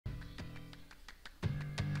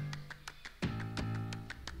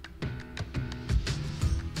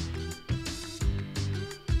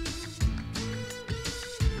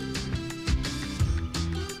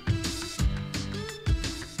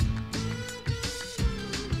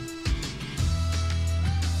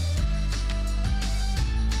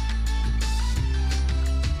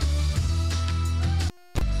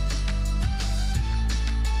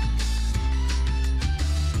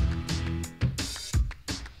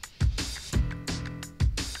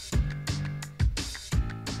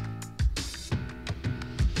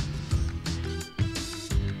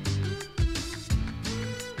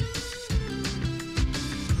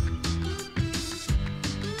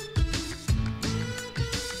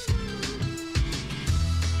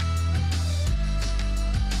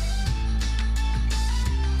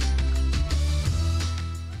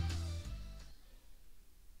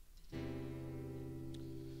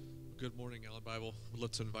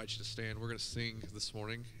love to invite you to stand. We're going to sing this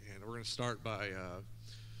morning, and we're going to start by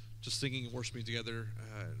just singing and worshiping together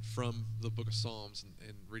from the book of Psalms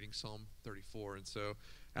and reading Psalm 34. And so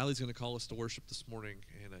Allie's going to call us to worship this morning,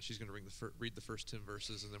 and she's going to read the first 10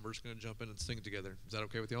 verses, and then we're just going to jump in and sing together. Is that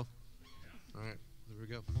okay with y'all? Yeah. All right, there we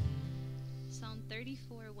go. Psalm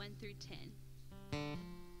 34, 1 through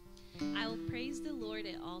 10. I will praise the Lord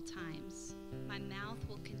at all times. My mouth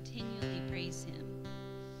will continually praise him.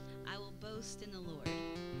 I will boast in the Lord.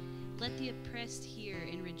 Let the oppressed hear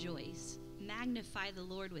and rejoice. Magnify the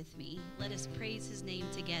Lord with me. Let us praise his name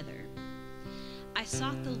together. I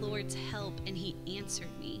sought the Lord's help, and he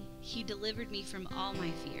answered me. He delivered me from all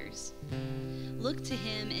my fears. Look to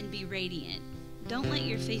him and be radiant. Don't let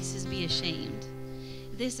your faces be ashamed.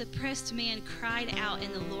 This oppressed man cried out,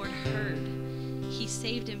 and the Lord heard. He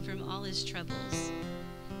saved him from all his troubles.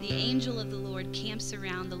 The angel of the Lord camps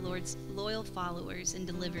around the Lord's loyal followers and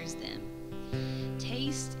delivers them.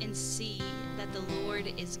 Taste and see that the Lord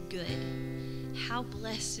is good. How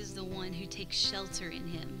blessed is the one who takes shelter in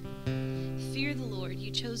him. Fear the Lord, you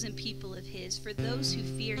chosen people of his, for those who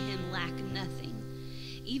fear him lack nothing.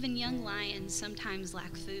 Even young lions sometimes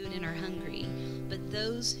lack food and are hungry, but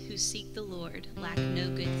those who seek the Lord lack no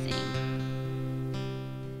good thing.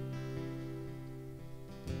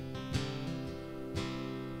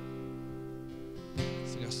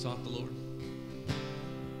 Sing, I sought the Lord.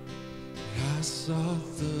 I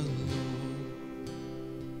sought the Lord,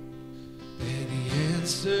 and he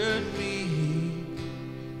answered me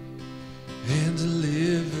and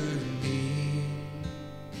delivered me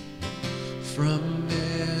from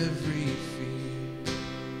every fear.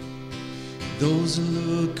 Those who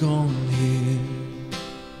look on him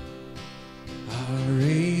are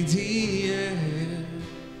radiant,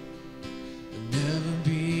 they'll never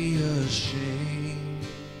be ashamed,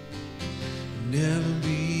 never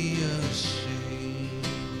be ashamed.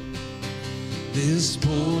 This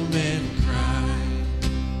poor man cried,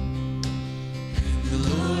 and the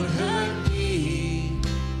Lord heard me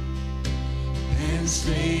and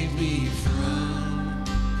saved me from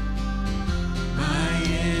my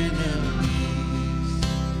enemies.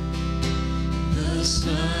 The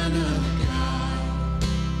Son of God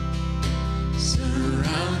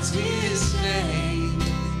surrounds his saints.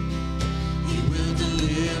 He will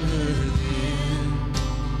deliver them.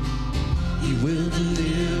 He will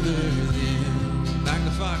deliver them.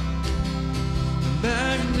 Magnify.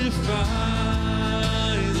 Magnify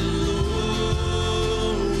the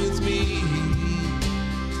Lord with me.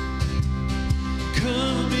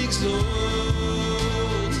 Come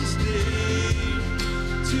exalt his name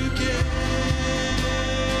together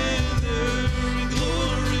and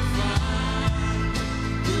glorify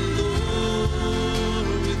the Lord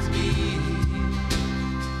with me.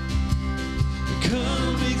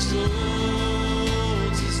 Come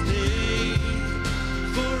exalt his name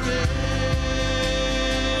forever.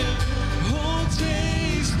 Oh,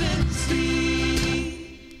 taste and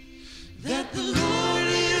see that the Lord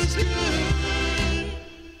is good.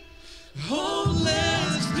 Oh,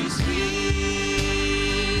 blessed is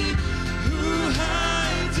he who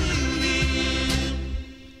hides in him.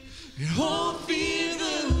 And oh, fear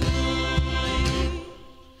the Lord.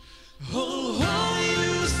 Oh, all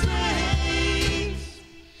you saints,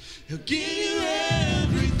 he'll give you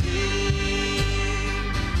everything.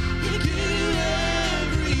 He'll give you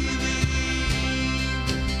everything.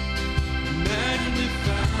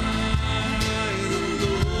 Magnify the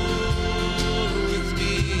Lord with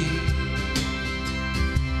me.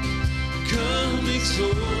 Come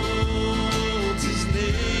exalt his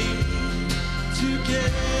name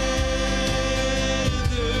together.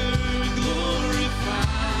 Glorify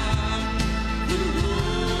the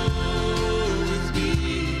Lord with me.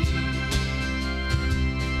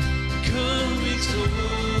 Come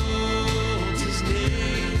exalt his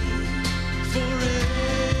name forever.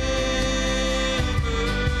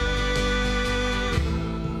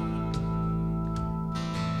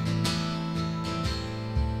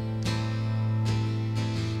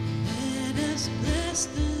 Let us bless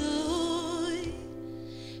the Lord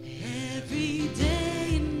every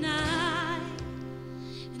day and night,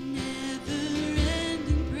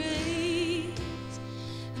 never-ending praise.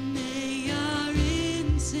 May our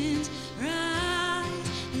incense rise.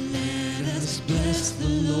 Let us bless the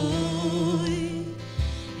Lord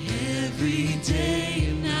every day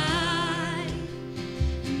and night,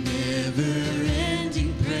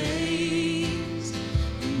 never-ending praise.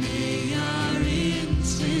 May our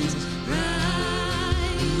incense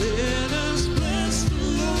rise.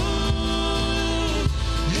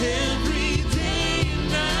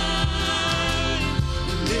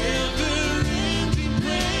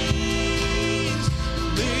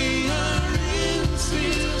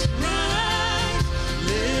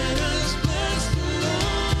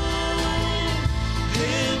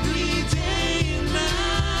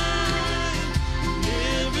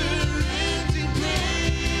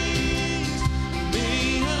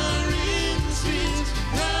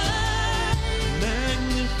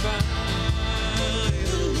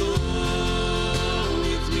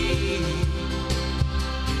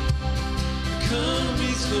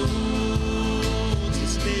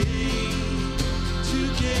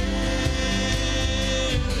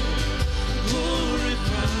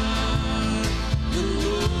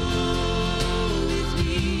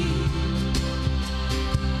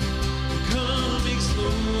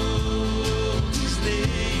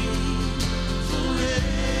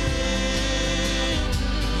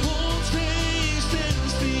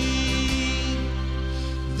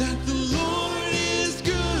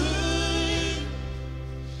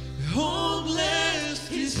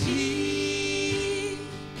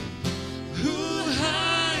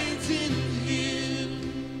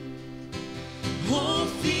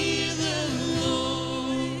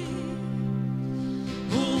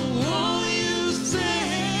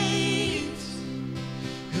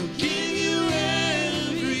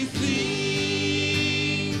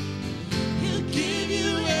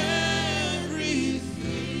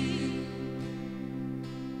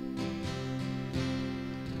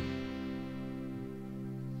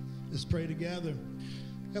 Let's pray together.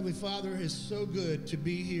 Heavenly Father, it's so good to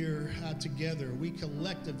be here together. We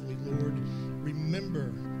collectively, Lord, remember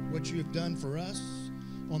what you have done for us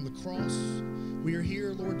on the cross. We are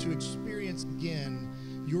here, Lord, to experience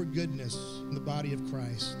again your goodness in the body of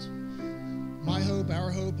Christ. My hope, our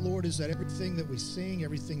hope, Lord, is that everything that we sing,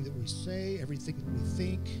 everything that we say, everything that we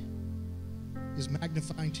think is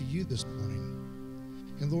magnifying to you this morning.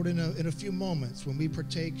 And Lord, in a few moments, when we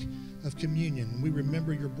partake of communion, we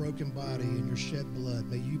remember your broken body and your shed blood.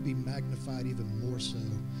 May you be magnified even more so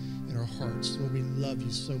in our hearts. Lord, we love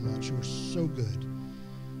you so much. You are so good.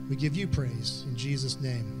 We give you praise in Jesus'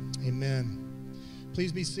 name. Amen.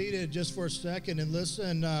 Please be seated just for a second and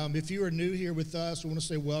listen. If you are new here with us, I want to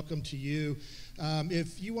say welcome to you.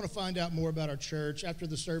 If you want to find out more about our church, after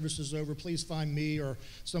the service is over, please find me or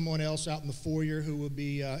someone else out in the foyer who will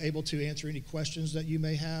be able to answer any questions that you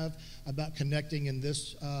may have about connecting in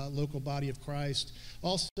this local body of Christ.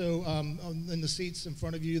 Also, in the seats in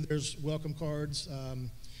front of you, there's welcome cards.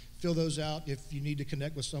 Fill those out if you need to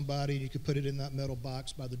connect with somebody. You could put it in that metal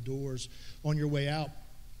box by the doors on your way out.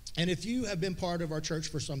 And if you have been part of our church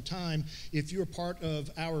for some time, if you're part of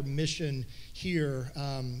our mission here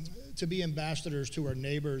to be ambassadors to our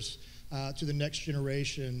neighbors, to the next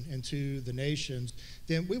generation, and to the nations,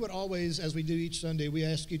 then we would always, as we do each Sunday, we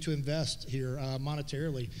ask you to invest here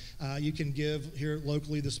monetarily. You can give here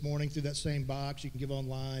locally this morning through that same box. You can give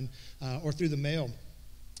online or through the mail.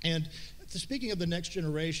 And speaking of the next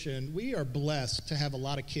generation, we are blessed to have a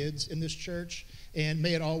lot of kids in this church, and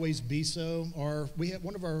may it always be so. We have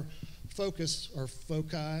one of our foci,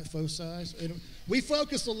 we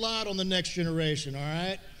focus a lot on the next generation, all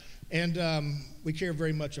right? And we care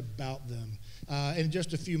very much about them. In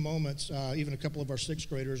just a few moments, even a couple of our sixth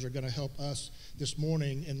graders are going to help us this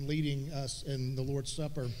morning in leading us in the Lord's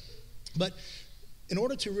Supper. But in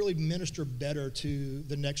order to really minister better to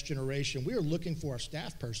the next generation, we are looking for a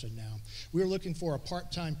staff person now. We are looking for a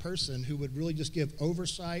part-time person who would really just give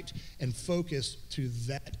oversight and focus to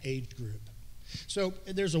that age group. So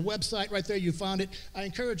there's a website right there. You found it. I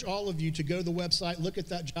encourage all of you to go to the website, look at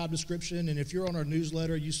that job description, and if you're on our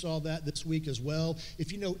newsletter, you saw that this week as well.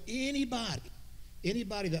 If you know anybody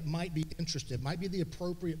that might be interested, might be the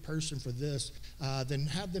appropriate person for this, then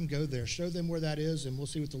have them go there. Show them where that is, and we'll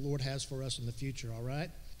see what the Lord has for us in the future, all right?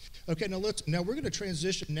 Okay, now we're going to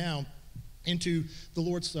transition now into the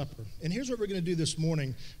Lord's Supper. And here's what we're going to do this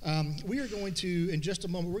morning. We are going to, in just a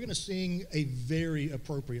moment, we're going to sing a very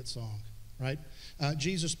appropriate song, right?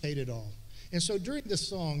 Jesus Paid It All. And so during this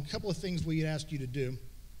song, a couple of things we ask you to do.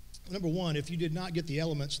 Number one, if you did not get the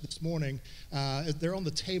elements this morning, they're on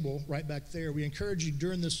the table right back there. We encourage you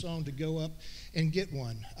during this song to go up and get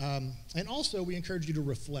one. And also, we encourage you to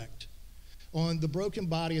reflect on the broken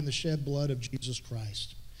body and the shed blood of Jesus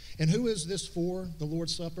Christ. And who is this for, the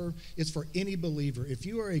Lord's Supper? It's for any believer. If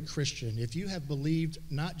you are a Christian, if you have believed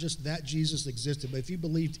not just that Jesus existed, but if you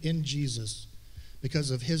believed in Jesus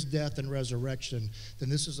because of his death and resurrection, then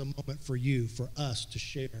this is a moment for you, for us to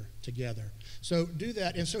share together. So do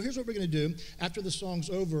that. And so here's what we're going to do. After the song's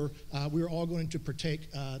over, we're all going to partake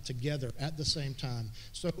together at the same time.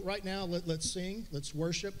 So right now, let's sing, let's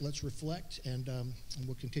worship, let's reflect, and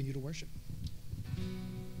we'll continue to worship.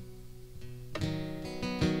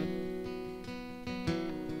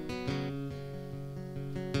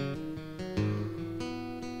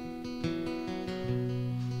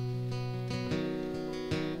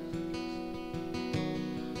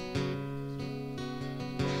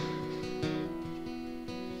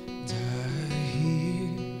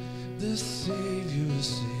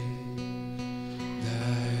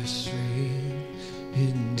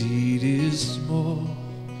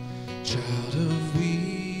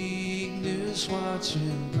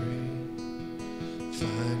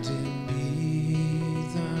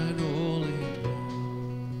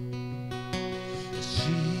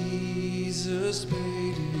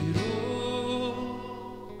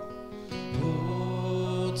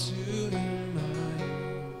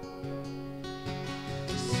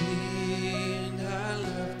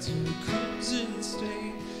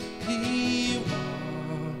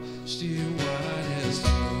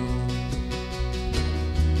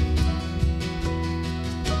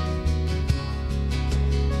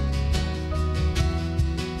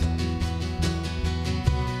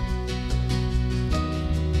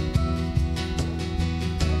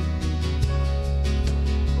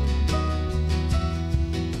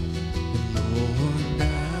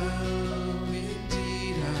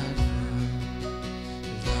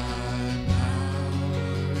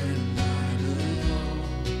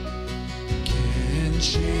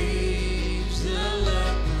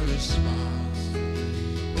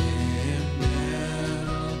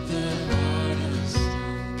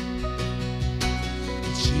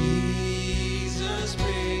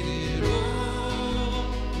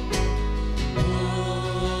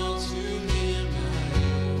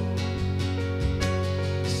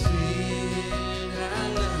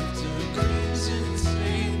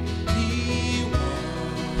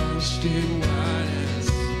 washed in white as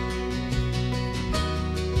snow.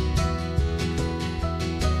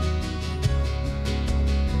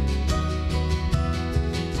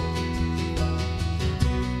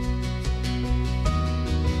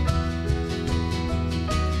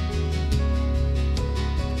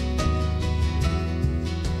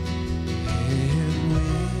 And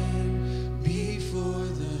when before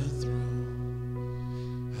the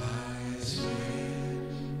throne I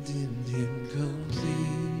stand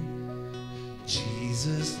incomplete,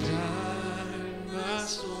 Jesus died my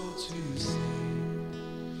soul to save.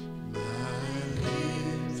 My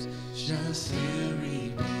lips shall still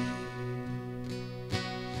repeat,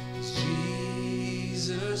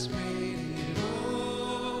 Jesus paid it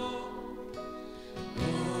all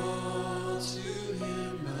to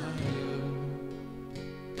him I owe.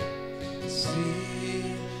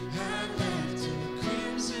 Sin had left a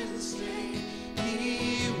crimson stain,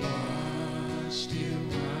 he washed it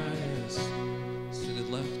white as snow. Sin had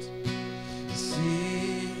left.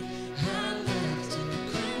 Sin had left a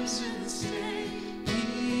crimson stain,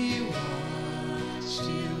 he washed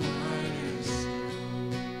it white as snow.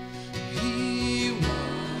 He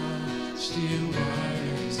washed it white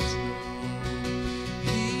as snow.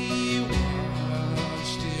 He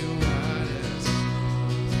washed it white as snow.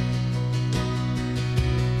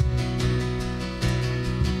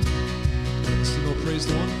 Sing, oh, praise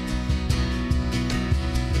the one.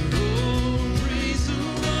 Oh, praise the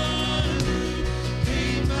one who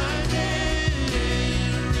paid my debt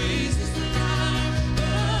and raised us alive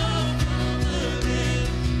from the dead.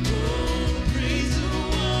 Oh, praise the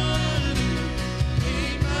one who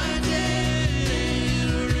paid my debt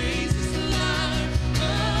and raised us alive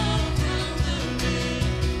from the dead.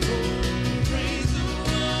 Oh, praise the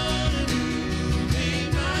one who paid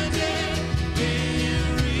my debt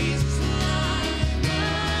and raised us alive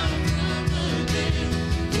from the dead.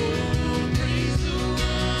 Oh, praise the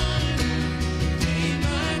one who paid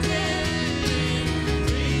my debt and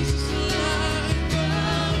raised us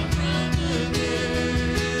alive from the dead.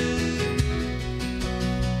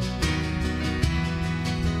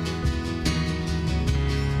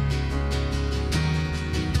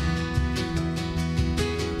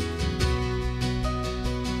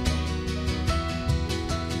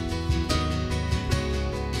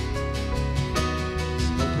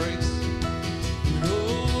 Sing, oh, praise.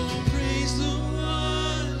 Oh, praise the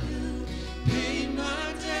one who paid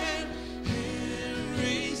my debt and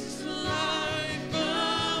raised us alive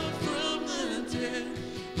up from the dead.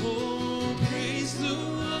 Oh, praise the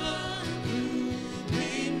one who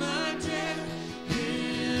paid my debt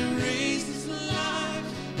and raised us alive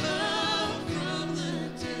up from the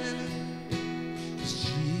dead.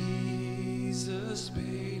 Jesus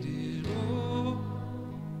paid it all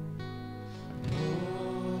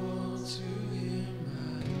to him I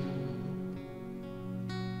owe.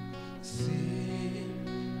 Sin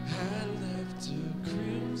had left a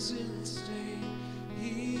crimson stain,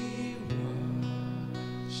 he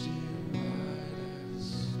washed it white as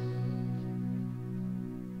snow.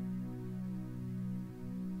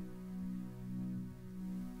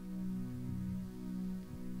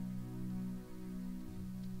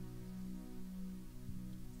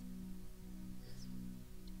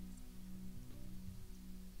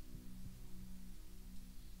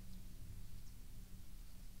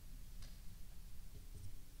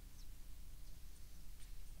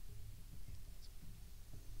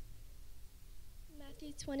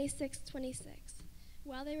 Matthew 26:26.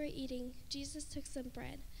 While they were eating, Jesus took some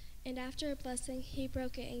bread, and after a blessing, he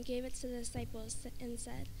broke it and gave it to the disciples and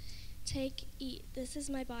said, "Take, eat, this is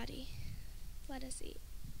my body. Let us eat."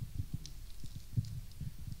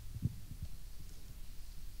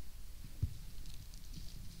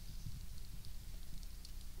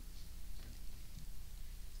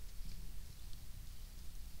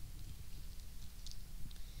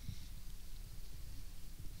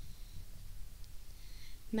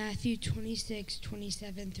 Matthew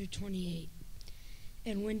 26:27-28.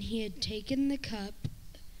 And when he had taken a cup,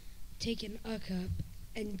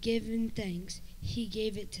 and given thanks, he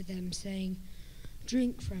gave it to them, saying,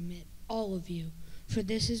 "Drink from it, all of you, for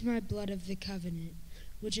this is my blood of the covenant,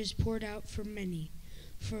 which is poured out for many,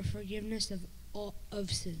 for forgiveness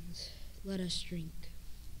of sins. Let us drink."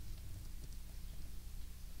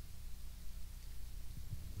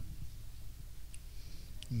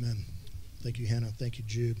 Amen. Thank you, Hannah. Thank you,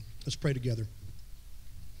 Jude. Let's pray together.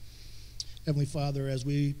 Heavenly Father, as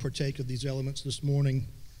we partake of these elements this morning,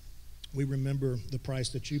 we remember the price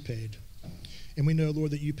that you paid. And we know, Lord,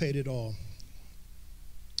 that you paid it all.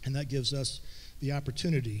 And that gives us the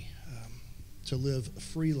opportunity to live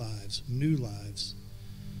free lives, new lives,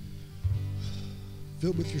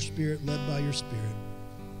 filled with your Spirit, led by your Spirit.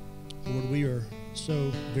 Lord, we are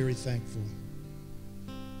so very thankful.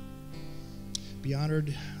 Be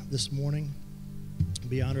honored this morning.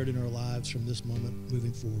 Be honored in our lives from this moment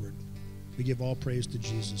moving forward. We give all praise to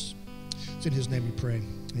Jesus. It's in his name we pray.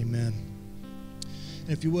 Amen. And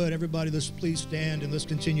if you would, everybody, let's please stand and let's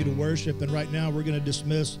continue to worship. And right now we're going to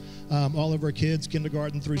dismiss all of our kids,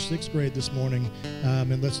 kindergarten through 6th grade this morning.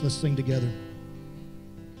 And let's sing together.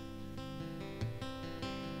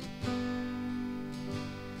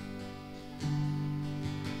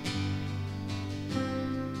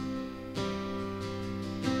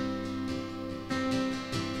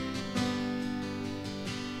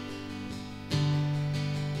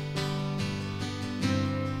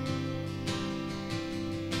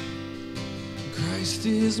 Christ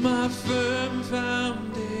is my firm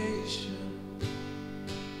foundation,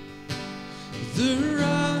 the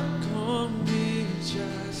rock on which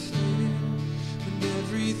I stand, when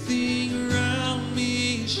everything around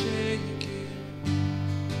me is shaking,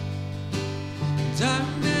 and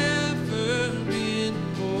I've never been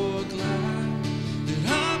more glad that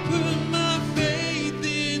I put my faith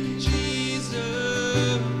in Jesus,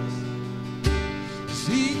 'cause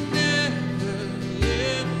he never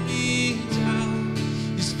let me down.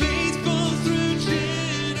 He's faithful through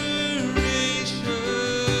generations.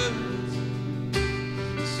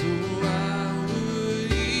 So why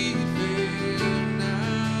would he fail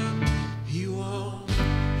now? He won't.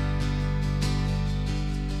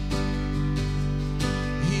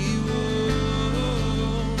 He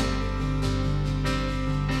won't.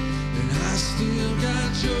 And I still got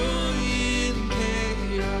joy in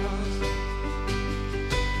chaos.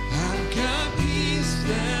 I've got peace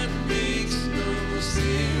that makes no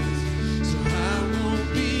sense, so I won't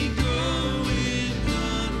be going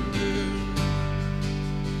under.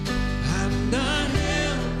 I'm not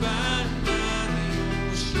held by my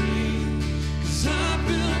own strength, 'cause I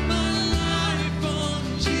built my life on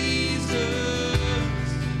Jesus,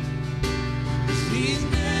 'cause he's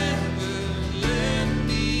never let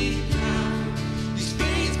me down. He's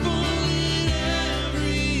faithful in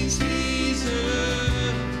every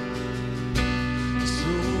season. So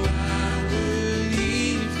why would he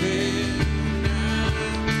fail now?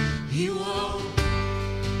 He won't.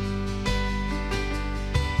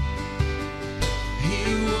 He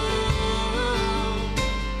won't.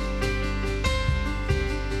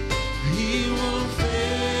 He won't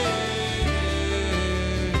fail.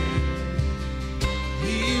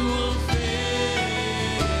 He won't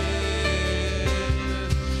fail.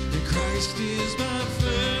 And Christ is my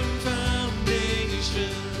firm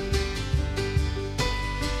foundation,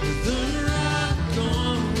 the rock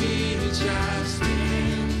on which I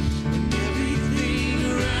stand, when everything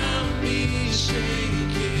around me is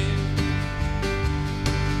shaking,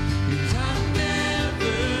 and I've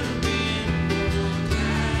never been more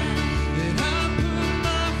glad that I put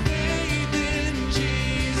my faith in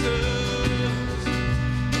Jesus,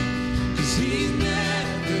 'cause he's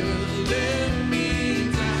never let me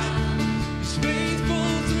down. He's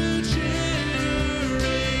faithful through generations.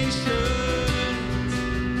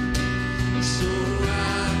 So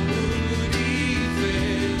why would he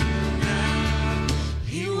fail now?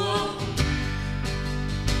 He won't.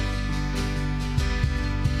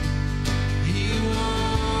 He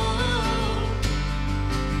won't.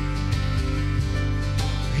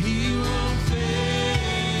 He won't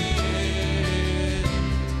fail.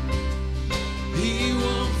 He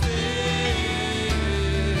won't fail.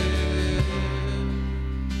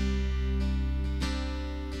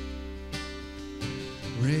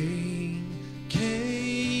 Rain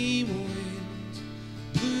came, wind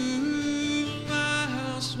blew, my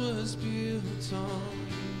house was built on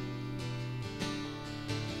you.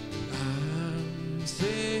 I'm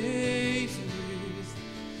safe with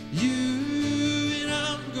you, and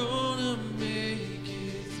I'm gonna make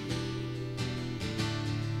it through.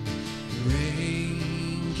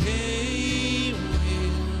 Rain came,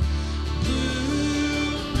 wind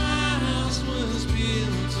blew, my house was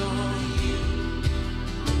built on you.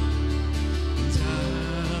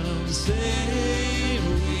 I'm safe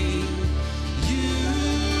with you,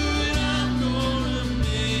 and I'm gonna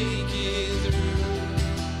make it through.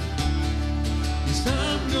 'Cause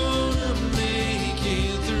I'm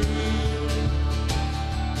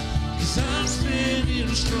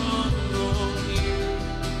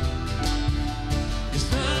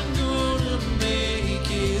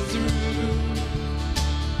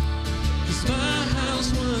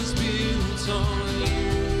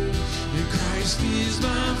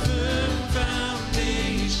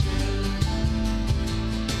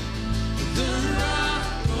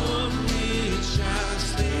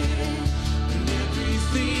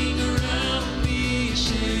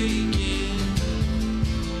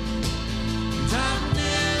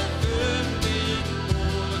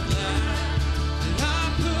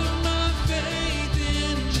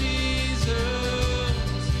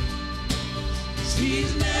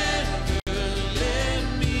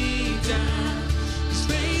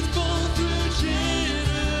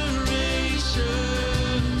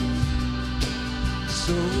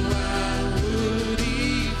So why would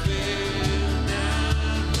he fail now?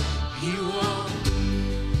 He won't.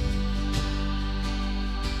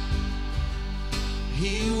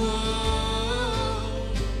 He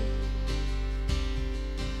won't.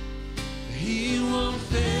 He won't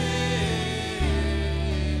fail.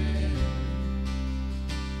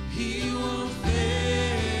 He won't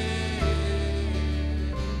fail.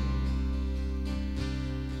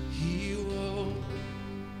 He won't.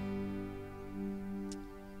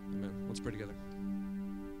 Amen. Let's pray together.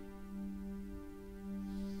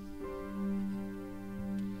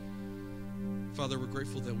 Father, we're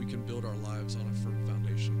grateful that we can build our lives on a firm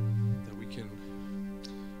foundation, that we can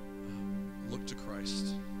look to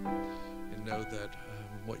Christ and know that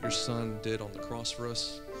what your Son did on the cross for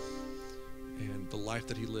us and the life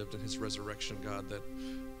that he lived in his resurrection, God, that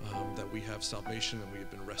we have salvation and we have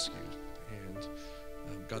been rescued. And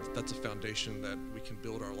God, that's a foundation that we can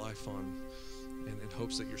build our life on, and in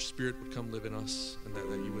hopes that your Spirit would come live in us and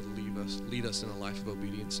that you would lead us in a life of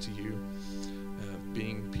obedience to you,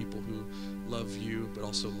 being people who love you but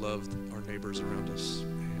also love our neighbors around us.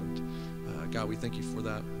 And God, we thank you for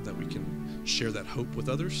that we can share that hope with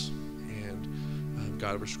others. And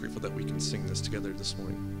God, we're just grateful that we can sing this together this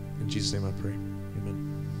morning. In Jesus' name I pray. Amen.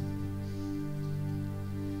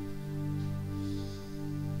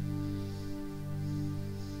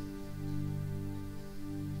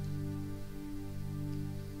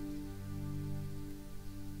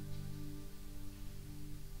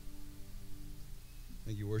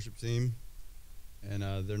 Thank you, worship team. And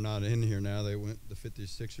they're not in here now. The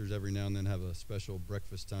 56ers every now and then have a special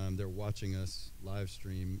breakfast time. They're watching us live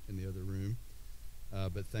stream in the other room.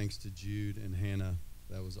 But thanks to Jude and Hannah,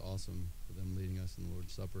 that was awesome for them leading us in the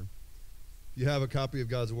Lord's Supper. If you have a copy of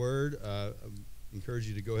God's Word, I encourage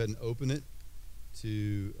you to go ahead and open it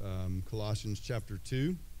to Colossians chapter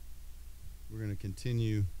 2. We're going to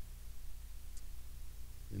continue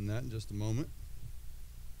in that in just a moment.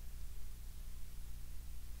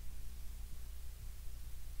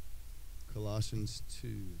 Colossians 2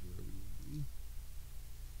 is where we will be.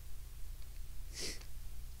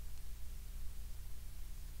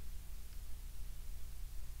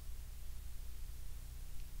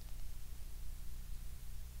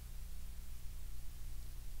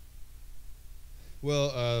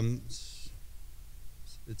 Well,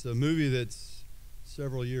 it's a movie that's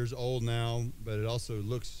several years old now, but it also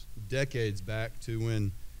looks decades back to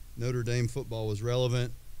when Notre Dame football was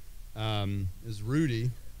relevant. Is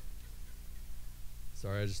Rudy.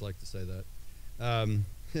 Sorry, I just like to say that.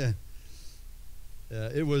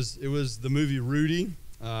 It was the movie Rudy.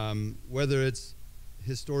 Whether it's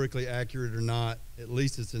historically accurate or not, at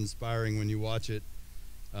least it's inspiring when you watch it.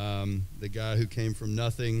 The guy who came from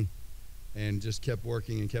nothing and just kept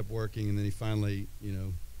working, and then he finally,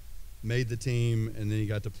 made the team, and then he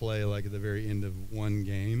got to play like at the very end of one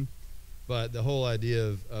game. But the whole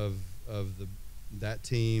idea of that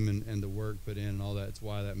team and the work put in and all that, it's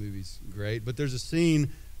why that movie's great. But there's a scene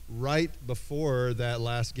right before that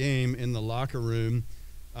last game in the locker room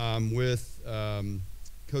with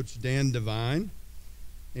Coach Dan Devine,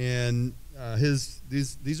 and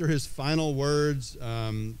these are his final words,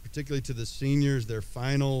 particularly to the seniors, their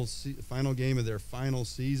final game of their final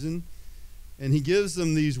season, and he gives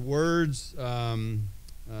them these words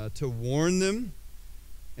to warn them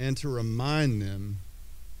and to remind them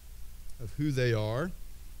of who they are,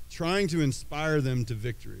 trying to inspire them to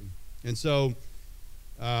victory. And so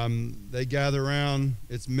they gather around.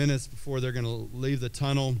 It's minutes before they're going to leave the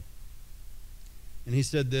tunnel. And he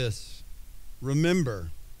said this: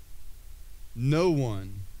 remember, no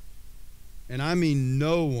one, and I mean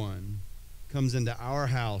no one, comes into our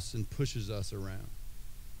house and pushes us around.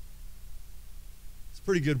 It's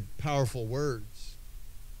pretty good, powerful words.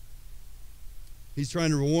 He's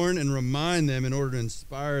trying to warn and remind them in order to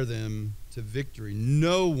inspire them to victory.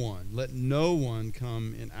 Let no one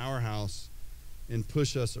come in our house and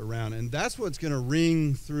push us around. And that's what's going to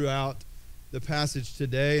ring throughout the passage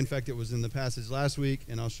today. In fact, it was in the passage last week,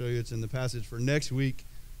 and I'll show you it's in the passage for next week.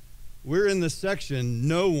 We're in the section,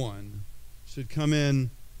 no one should come in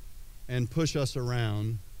and push us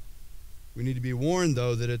around. We need to be warned,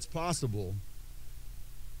 though, that it's possible.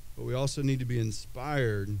 But we also need to be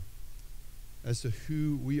inspired as to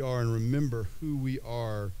who we are and remember who we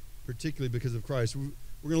are, particularly because of Christ. We're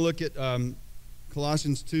going to look at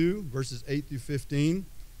Colossians 2, verses 8 through 15.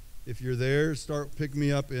 If you're there, pick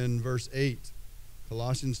me up in verse 8.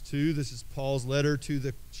 Colossians 2, this is Paul's letter to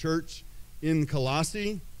the church in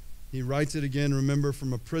Colossae. He writes it again, remember,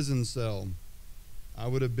 from a prison cell. I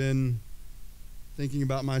would have been thinking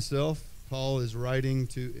about myself. Paul is writing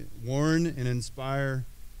to warn and inspire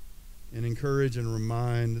and encourage and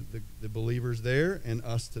remind the believers there and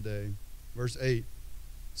us today. Verse 8,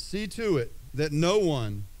 see to it that no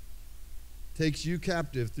one takes you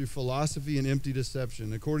captive through philosophy and empty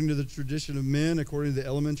deception, according to the tradition of men, according to the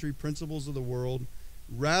elementary principles of the world,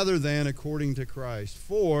 rather than according to Christ.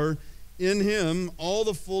 For in him all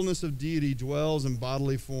the fullness of deity dwells in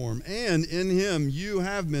bodily form, and in him you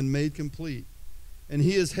have been made complete. And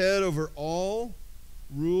he is head over all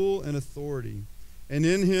rule and authority. And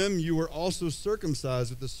in him you were also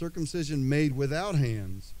circumcised with the circumcision made without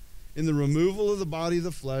hands, in the removal of the body of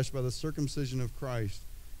the flesh by the circumcision of Christ,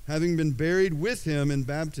 having been buried with him in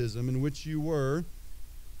baptism, in which you were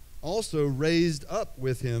also raised up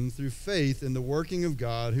with him through faith in the working of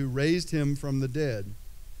God, who raised him from the dead.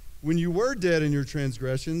 When you were dead in your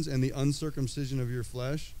transgressions and the uncircumcision of your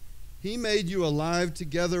flesh, he made you alive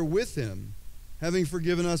together with him, having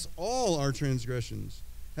forgiven us all our transgressions,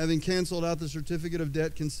 having canceled out the certificate of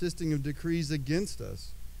debt consisting of decrees against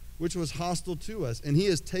us, which was hostile to us, and he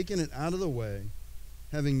has taken it out of the way,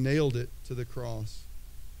 having nailed it to the cross.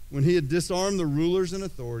 When he had disarmed the rulers and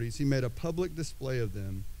authorities, he made a public display of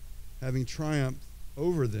them, having triumphed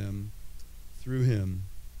over them through him.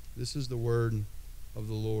 This is the word of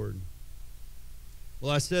the Lord.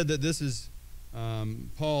 Well, I said that this is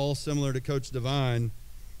Paul, similar to Coach Divine.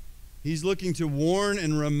 He's looking to warn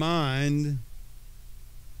and remind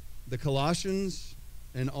the Colossians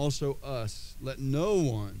and also us. Let no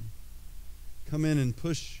one come in and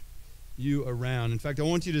push you around. In fact, I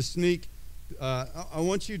want you to I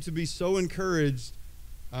want you to be so encouraged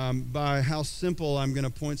by how simple I'm going to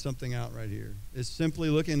point something out right here. It's simply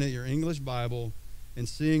looking at your English Bible and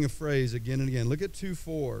seeing a phrase again and again. Look at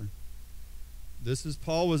 2:4. This is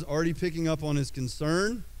Paul was already picking up on his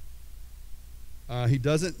concern. He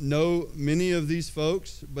doesn't know many of these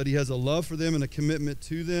folks, but he has a love for them and a commitment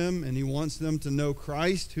to them, and he wants them to know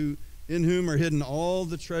Christ, in whom are hidden all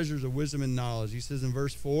the treasures of wisdom and knowledge. He says in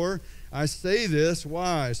verse 4, I say this,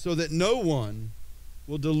 why? So that no one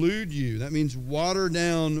will delude you. That means water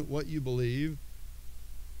down what you believe,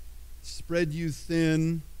 spread you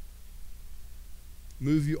thin,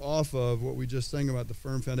 move you off of what we just sang about, the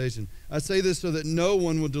firm foundation. I say this so that no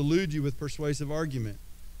one will delude you with persuasive argument.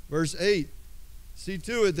 Verse 8, see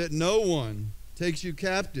to it that no one takes you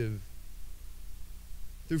captive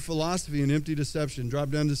through philosophy and empty deception. Drop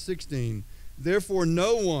down to 16. Therefore,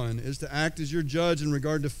 no one is to act as your judge in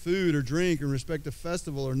regard to food or drink in respect to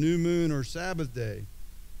festival or new moon or Sabbath day.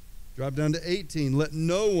 Drop down to 18. Let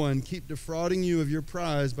no one keep defrauding you of your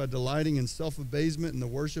prize by delighting in self-abasement and the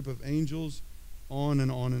worship of angels, on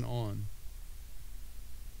and on and on.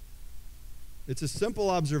 It's a simple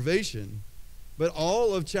observation, but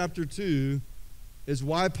all of chapter 2 is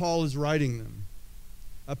why Paul is writing them.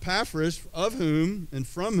 Epaphras, of whom and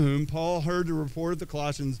from whom Paul heard the report of the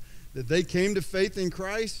Colossians that they came to faith in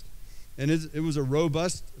Christ, and it was a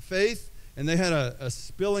robust faith, and they had a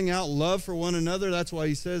spilling out love for one another. That's why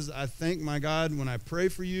he says, I thank my God when I pray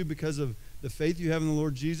for you because of the faith you have in the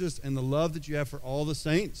Lord Jesus and the love that you have for all the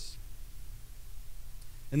saints.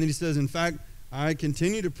 And then he says, in fact, I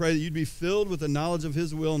continue to pray that you'd be filled with the knowledge of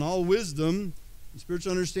his will and all wisdom and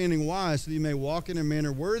spiritual understanding. Why? So that you may walk in a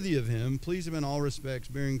manner worthy of him, please him in all respects,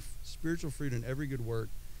 bearing spiritual fruit in every good work,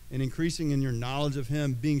 and increasing in your knowledge of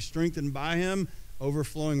him, being strengthened by him,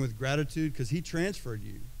 overflowing with gratitude, because he transferred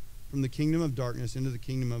you from the kingdom of darkness into the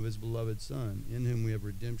kingdom of his beloved Son, in whom we have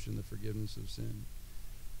redemption, the forgiveness of sin.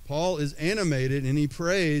 Paul is animated, and he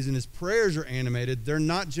prays, and his prayers are animated. They're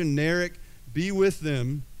not generic, be with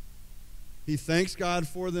them. He thanks God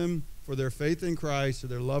for them, for their faith in Christ, or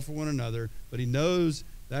their love for one another, but he knows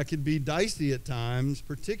that could be dicey at times,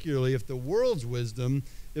 particularly if the world's wisdom,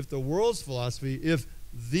 if the world's philosophy, if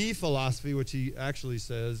the philosophy, which he actually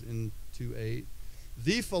says in 2:8,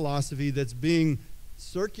 the philosophy that's being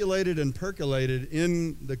circulated and percolated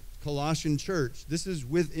in the Colossian church, this is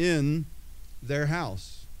within their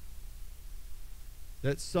house,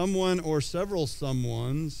 that someone or several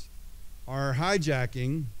someones are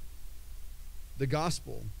hijacking the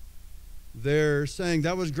gospel. They're saying,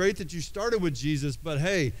 that was great that you started with Jesus, but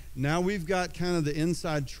hey, now we've got kind of the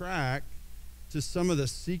inside track to some of the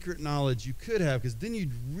secret knowledge you could have, because then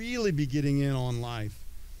you'd really be getting in on life.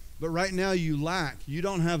 But right now you lack. You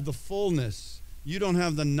don't have the fullness. You don't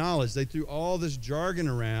have the knowledge. They threw all this jargon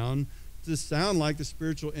around to sound like the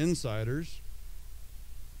spiritual insiders.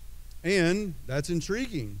 And that's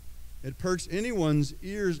intriguing. It perks anyone's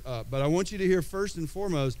ears up. But I want you to hear first and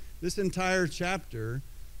foremost, this entire chapter,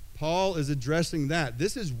 Paul is addressing that.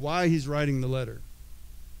 This is why he's writing the letter.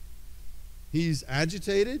 He's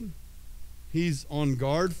agitated. He's on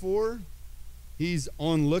guard for. He's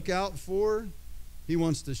on lookout for. He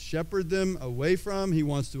wants to shepherd them away from. He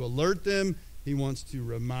wants to alert them. He wants to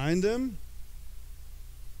remind them.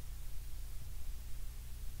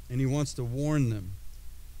 And he wants to warn them.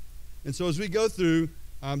 And so as we go through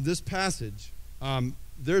this passage,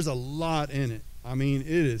 there's a lot in it. I mean, it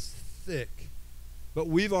is thick. But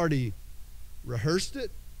we've already rehearsed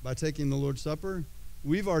it by taking the Lord's Supper.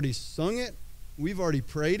 We've already sung it. We've already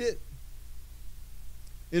prayed it.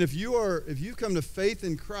 And if you've come to faith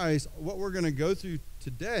in Christ, what we're going to go through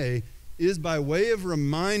today is by way of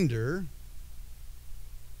reminder,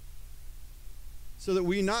 so that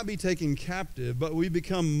we not be taken captive, but we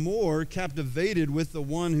become more captivated with the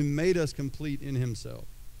one who made us complete in himself.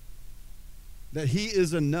 That he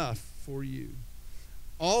is enough for you.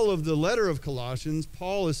 All of the letter of Colossians,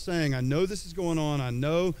 Paul is saying, I know this is going on. I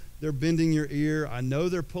know they're bending your ear. I know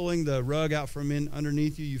they're pulling the rug out from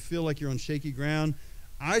underneath you. You feel like you're on shaky ground.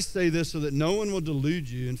 I say this so that no one will delude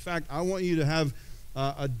you. In fact, I want you to have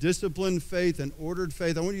a disciplined faith, an ordered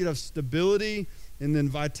faith. I want you to have stability and then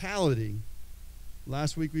vitality.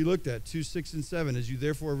 Last week we looked at 2, 6, and 7. As you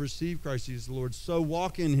therefore have received Christ Jesus the Lord, so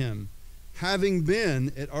walk in him. Having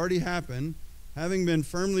been, it already happened, having been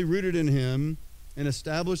firmly rooted in him and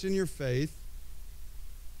established in your faith.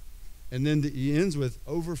 And then he ends with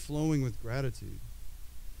overflowing with gratitude.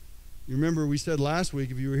 You remember we said last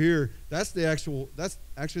week, if you were here, that's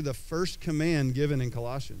actually the first command given in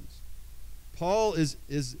Colossians. Paul is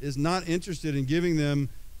not interested in giving them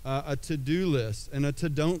a to-do list and a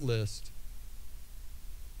to-don't list.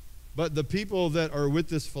 But the people that are with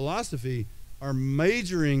this philosophy are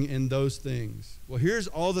majoring in those things. Well, here's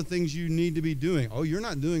all the things you need to be doing. Oh, you're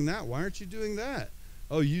not doing that. Why aren't you doing that?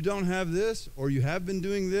 Oh, you don't have this, or you have been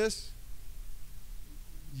doing this.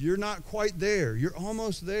 You're not quite there. You're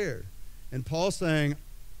almost there. And Paul's saying,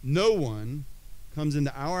 no one comes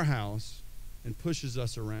into our house and pushes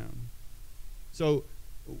us around. So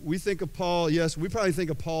we think of Paul, yes, we probably think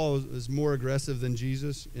of Paul as more aggressive than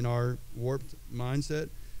Jesus in our warped mindset.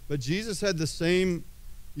 But Jesus had the same,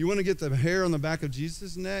 you want to get the hair on the back of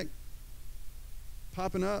Jesus' neck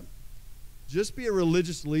popping up? Just be a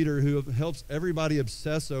religious leader who helps everybody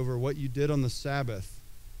obsess over what you did on the Sabbath.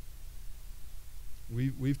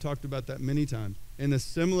 We've talked about that many times. And a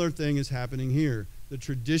similar thing is happening here. The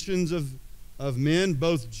traditions of men,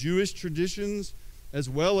 both Jewish traditions as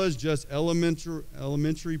well as just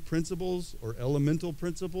elementary principles or elemental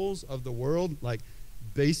principles of the world, like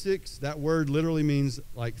basics. That word literally means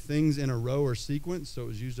like things in a row or sequence, so it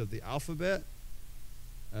was used of the alphabet.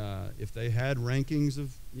 If they had rankings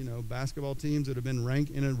of, basketball teams that have been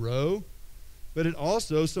ranked in a row. But it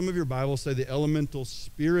also, some of your Bibles say the elemental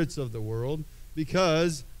spirits of the world,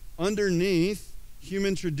 because underneath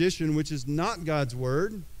human tradition, which is not God's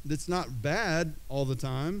word, that's not bad all the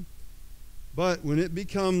time, but when it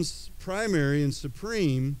becomes primary and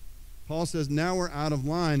supreme, Paul says now we're out of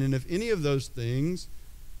line. And if any of those things,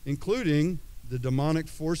 including the demonic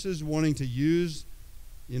forces wanting to use,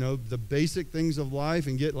 the basic things of life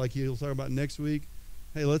and get, like he'll talk about next week,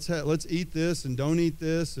 hey, let's eat this and don't eat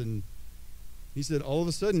this. And he said, all of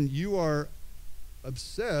a sudden you are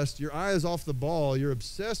obsessed, your eye is off the ball, you're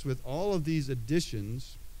obsessed with all of these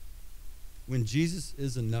additions when Jesus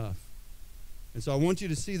is enough. And so I want you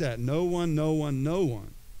to see that. No one, no one, no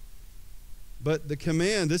one. But the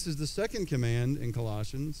command, this is the second command in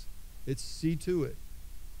Colossians, it's see to it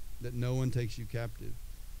that no one takes you captive.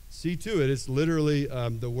 See to it, it's literally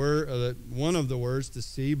the word, one of the words to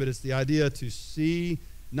see, but it's the idea to see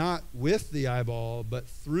not with the eyeball, but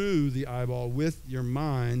through the eyeball with your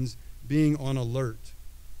minds being on alert.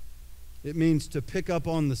 It means to pick up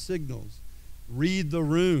on the signals, read the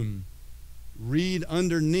room, read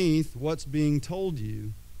underneath what's being told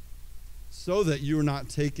you so that you're not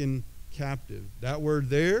taken captive. That word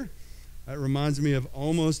there, that reminds me of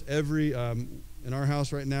almost every, in our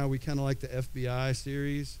house right now, we kind of like the FBI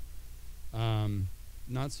series.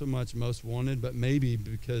 Not so much Most Wanted, but maybe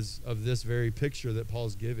because of this very picture that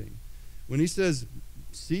Paul's giving. When he says,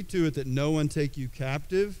 see to it that no one take you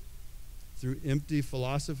captive through empty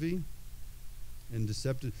philosophy and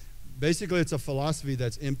deceptive. Basically, it's a philosophy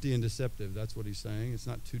that's empty and deceptive. That's what he's saying. It's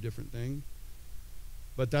not two different things.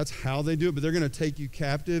 But that's how they do it. But they're going to take you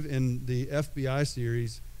captive in the FBI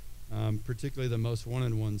series, particularly the Most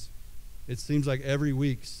Wanted ones. It seems like every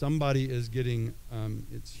week somebody is getting,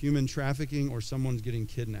 it's human trafficking or someone's getting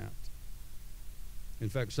kidnapped. In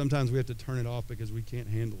fact, sometimes we have to turn it off because we can't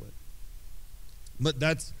handle it. But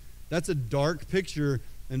that's a dark picture,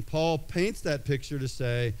 and Paul paints that picture to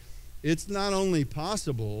say it's not only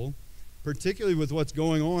possible, particularly with what's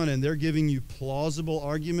going on, and they're giving you plausible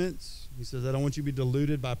arguments. He says, I don't want you to be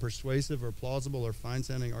deluded by persuasive or plausible or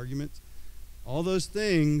fine-sounding arguments. all those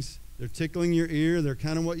things, they're tickling your ear. They're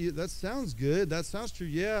kind of that sounds good. That sounds true.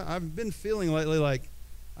 Yeah, I've been feeling lately like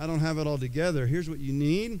I don't have it all together. Here's what you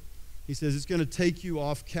need. He says it's going to take you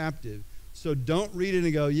off captive. So don't read it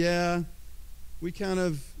and go, yeah, we kind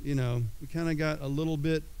of got a little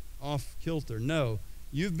bit off kilter. No,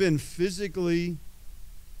 you've been physically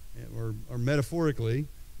or metaphorically,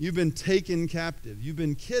 you've been taken captive. You've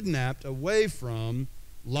been kidnapped away from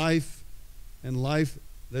life, and life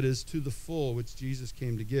that is to the full, which Jesus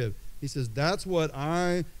came to give. He says, that's what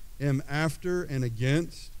I am after and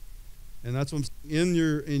against. And that's what I'm in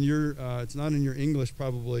your it's not in your English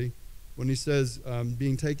probably, when he says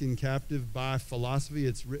being taken captive by philosophy,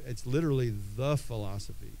 it's literally the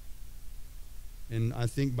philosophy. And I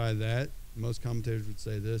think by that, most commentators would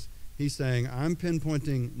say this, he's saying, I'm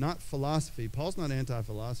pinpointing not philosophy. Paul's not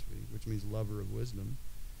anti-philosophy, which means lover of wisdom.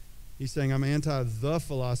 He's saying, I'm anti the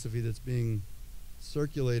philosophy that's being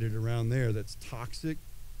circulated around there that's toxic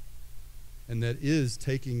and that is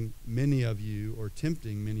taking many of you or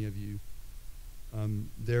tempting many of you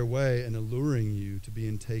their way and alluring you to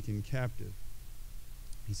being taken captive.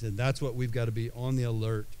 He said that's what we've got to be on the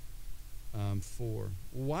alert for.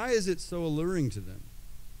 Why is it so alluring to them?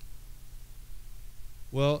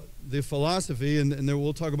 Well, the philosophy, and then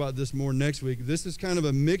we'll talk about this more next week, this is kind of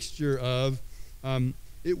a mixture of,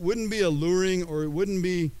 it wouldn't be alluring or it wouldn't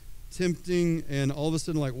be tempting and all of a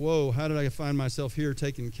sudden like, whoa, how did I find myself here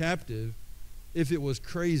taken captive if it was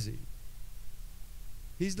crazy?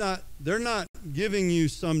 They're not giving you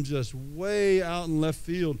some just way out in left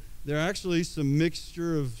field. They're actually some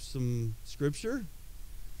mixture of some scripture.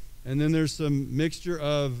 And then there's some mixture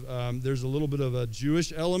of, there's a little bit of a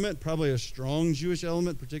Jewish element, probably a strong Jewish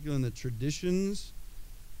element, particularly in the traditions.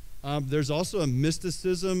 There's also a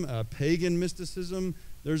mysticism, a pagan mysticism.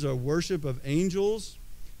 There's a worship of angels.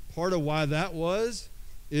 Part of why that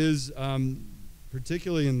is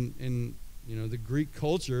particularly in the Greek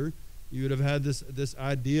culture, you would have had this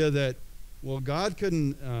idea that, well, God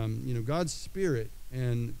couldn't, God's spirit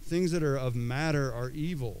and things that are of matter are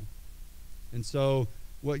evil. And so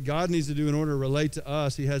what God needs to do in order to relate to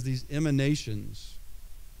us, he has these emanations.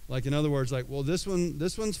 Like, in other words, like, well, this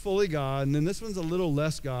one's fully God, and then this one's a little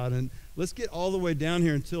less God, and let's get all the way down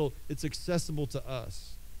here until it's accessible to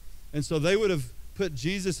us. And so they would have put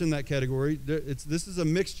Jesus in that category. This is a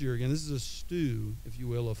mixture, again, this is a stew, if you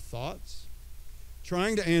will, of thoughts.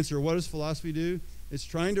 Trying to answer, what does philosophy do? It's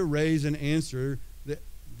trying to raise and answer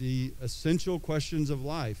the essential questions of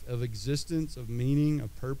life, of existence, of meaning,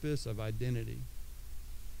 of purpose, of identity.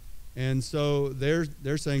 And so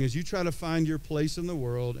they're saying, as you try to find your place in the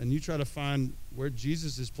world and you try to find where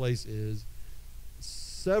Jesus' place is,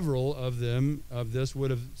 several of this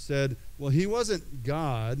would have said, well, he wasn't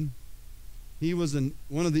God. He was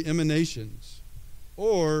one of the emanations.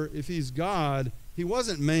 Or if he's God, he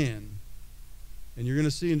wasn't man. And you're going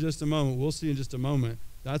to see in just a moment, we'll see in just a moment,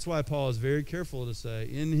 that's why Paul is very careful to say,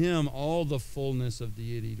 in him all the fullness of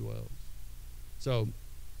deity dwells. So,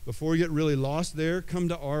 before we get really lost there, come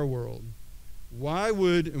to our world. What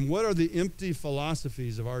are the empty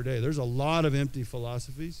philosophies of our day? There's a lot of empty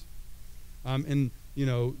philosophies. Some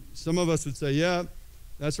of us would say, yeah,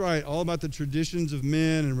 that's right, all about the traditions of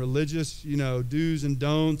men and religious, do's and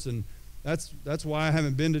don'ts, and that's why I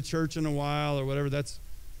haven't been to church in a while or whatever. That's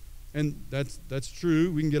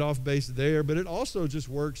true. We can get off base there, but it also just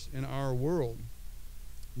works in our world.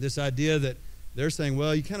 This idea that they're saying,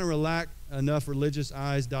 well, you kind of lack enough religious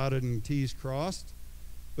I's dotted and T's crossed,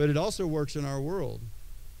 but it also works in our world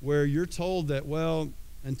where you're told that, well,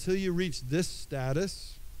 until you reach this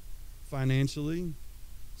status financially,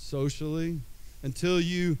 socially, until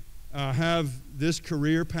you have this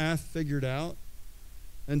career path figured out,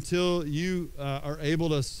 until you are able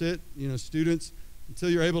to sit, students, until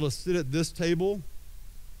you're able to sit at this table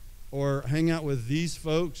or hang out with these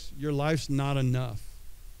folks, your life's not enough.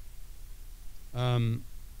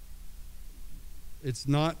 It's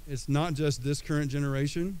not just this current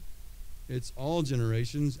generation. It's all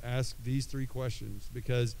generations ask these three questions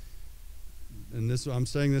I'm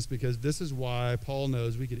saying this because this is why Paul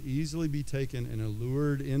knows we could easily be taken and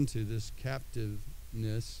allured into this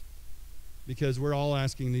captiveness because we're all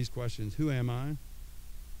asking these questions. Who am I?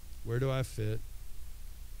 Where do I fit?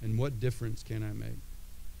 And what difference can I make?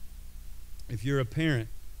 If you're a parent,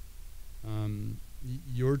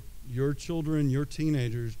 your children, your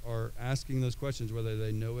teenagers are asking those questions whether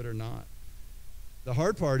they know it or not. The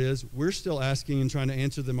hard part is we're still asking and trying to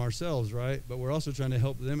answer them ourselves, right? But we're also trying to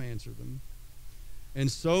help them answer them. And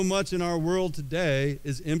so much in our world today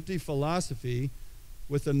is empty philosophy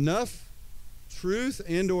with enough truth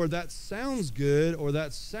and or that sounds good or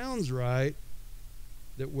that sounds right,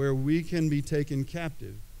 that where we can be taken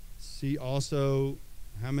captive. See also,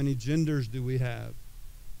 how many genders do we have?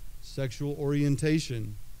 Sexual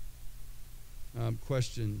orientation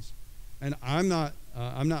questions. And I'm not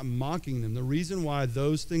mocking them. The reason why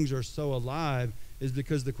those things are so alive is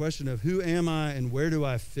because the question of who am I and where do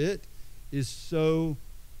I fit is so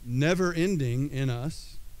never ending in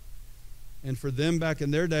us. And for them back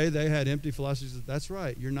in their day, they had empty philosophies that that's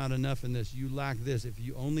right, you're not enough in this. You lack this. If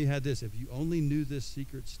you only had this, if you only knew this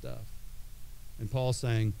secret stuff. And Paul's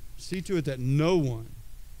saying, see to it that no one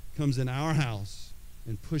comes in our house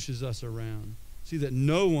and pushes us around. See that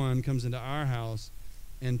no one comes into our house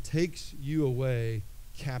and takes you away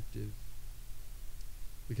captive.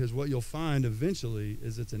 Because what you'll find eventually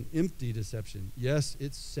is it's an empty deception. Yes,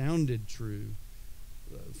 it sounded true.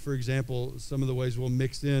 For example, some of the ways we'll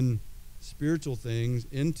mix in spiritual things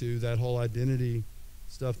into that whole identity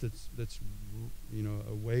stuff that's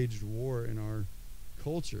a waged war in our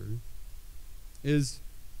culture is,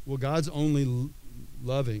 well, God's only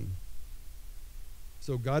loving.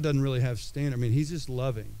 So God doesn't really have standard. I mean, he's just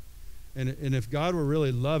loving. And if God were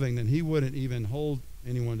really loving, then he wouldn't even hold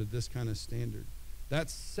anyone to this kind of standard. That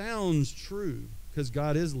sounds true because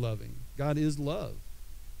God is loving. God is love.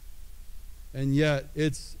 And yet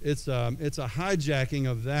it's a hijacking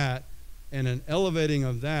of that and an elevating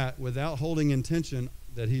of that without holding intention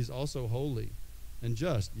that he's also holy and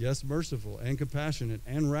just, yes, merciful and compassionate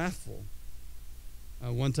and wrathful.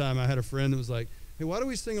 One time I had a friend that was like, hey, why do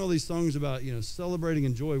we sing all these songs about, celebrating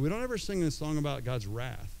and joy? We don't ever sing a song about God's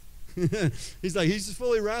wrath. He's like, he's just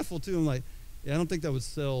fully wrathful too. I'm like, yeah, I don't think that would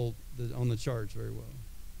sell on the charts very well.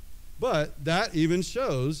 But that even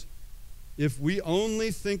shows if we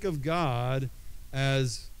only think of God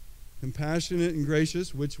as compassionate and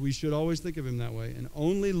gracious, which we should always think of him that way, and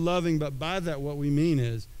only loving, but by that what we mean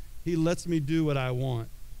is he lets me do what I want.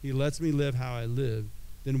 He lets me live how I live.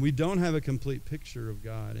 Then we don't have a complete picture of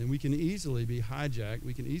God. And we can easily be hijacked.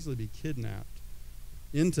 We can easily be kidnapped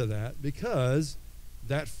into that because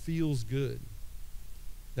that feels good.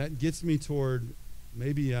 That gets me toward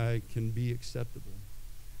maybe I can be acceptable.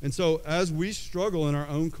 And so as we struggle in our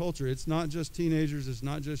own culture, it's not just teenagers, it's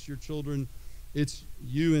not just your children, it's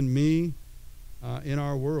you and me in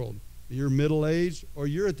our world. You're middle-aged or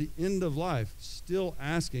you're at the end of life still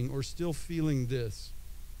asking or still feeling this.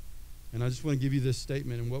 And I just want to give you this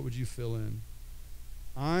statement, and what would you fill in?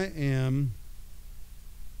 I am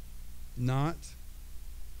not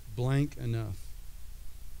blank enough.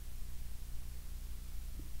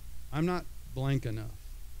 I'm not blank enough.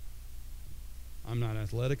 I'm not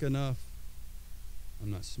athletic enough.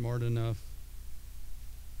 I'm not smart enough.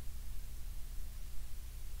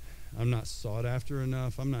 I'm not sought after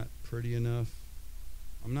enough. I'm not pretty enough.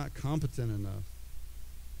 I'm not competent enough.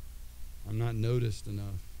 I'm not noticed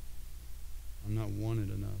enough. I'm not wanted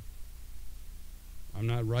enough. I'm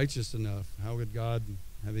not righteous enough. How could God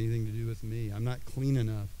have anything to do with me? I'm not clean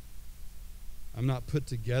enough. I'm not put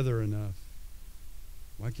together enough.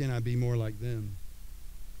 Why can't I be more like them?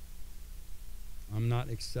 I'm not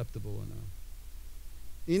acceptable enough.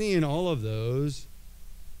 Any and all of those,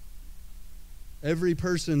 every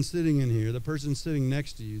person sitting in here, the person sitting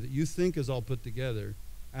next to you that you think is all put together,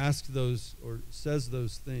 asks those or says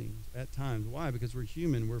those things at times. Why? Because we're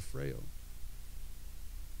human, we're frail.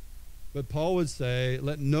 But Paul would say,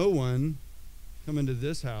 let no one come into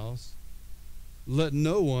this house. Let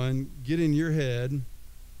no one get in your head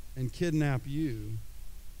and kidnap you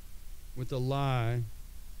with the lie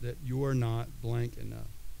that you're not blank enough.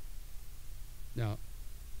 Now,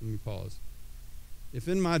 let me pause. If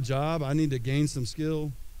in my job I need to gain some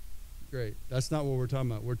skill, great. That's not what we're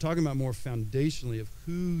talking about. We're talking about more foundationally of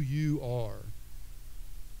who you are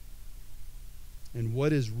and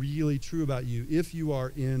what is really true about you if you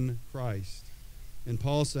are in Christ. And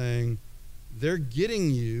Paul's saying, they're getting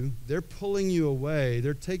you, they're pulling you away,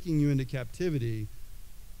 they're taking you into captivity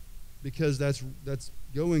because that's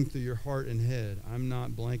going through your heart and head. I'm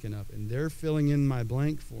not blank enough. And they're filling in my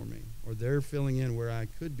blank for me, or they're filling in where I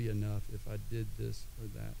could be enough if I did this or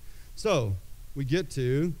that. So we get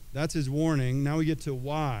to, that's his warning. Now we get to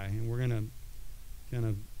why, and we're going to kind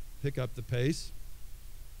of pick up the pace.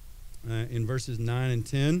 In verses 9 and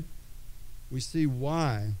 10, we see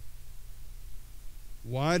why.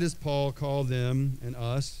 Why does Paul call them and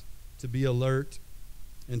us to be alert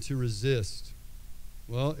and to resist?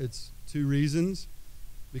 Well, it's two reasons.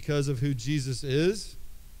 Because of who Jesus is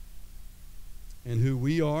and who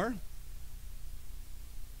we are.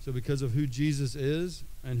 So because of who Jesus is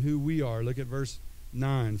and who we are. Look at verse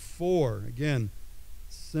 9. For, again,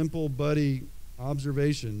 simple buddy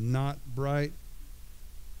observation, not bright.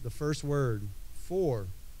 The first word, for.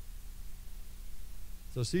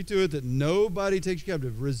 So see to it that nobody takes you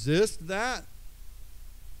captive. Resist that.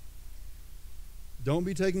 Don't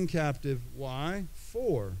be taken captive. Why?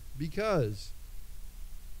 Because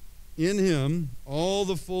in him all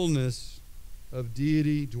the fullness of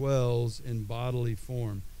deity dwells in bodily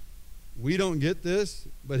form. We don't get this,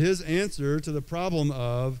 but his answer to the problem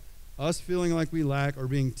of us feeling like we lack or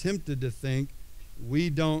being tempted to think we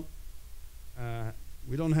don't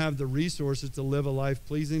have the resources to live a life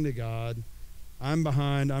pleasing to God, I'm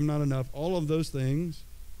behind, I'm not enough, all of those things.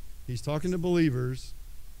 He's talking to believers.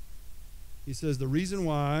 He says the reason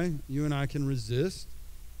why you and I can resist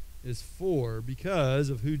is because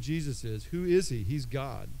of who Jesus is. Who is he? He's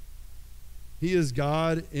God. He is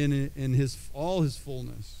God in all his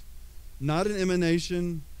fullness. Not an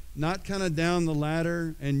emanation, not kind of down the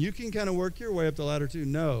ladder, and you can kind of work your way up the ladder too.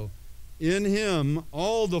 No. In him,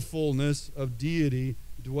 all the fullness of deity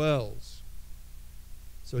dwells.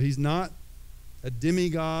 So he's not a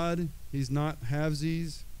demigod. He's not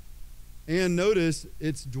halvesies. And notice,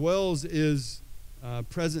 its dwells is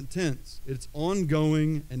present tense. It's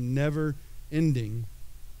ongoing and never ending.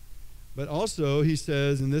 But also, he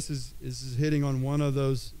says, and this is hitting on one of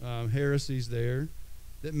those heresies there,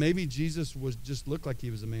 that maybe Jesus just looked like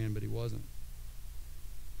he was a man, but he wasn't.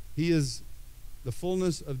 He is, the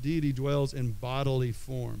fullness of deity dwells in bodily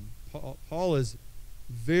form. Paul is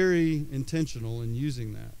very intentional in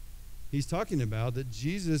using that. He's talking about that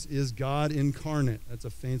Jesus is God incarnate. That's a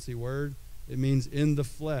fancy word. It means in the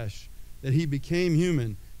flesh, that he became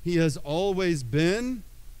human. He has always been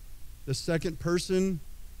the second person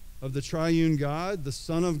of the triune God, the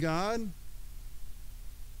Son of God.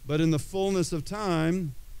 But in the fullness of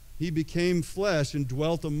time, he became flesh and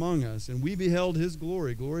dwelt among us. And we beheld his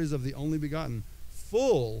glory, glories of the only begotten,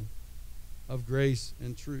 full of grace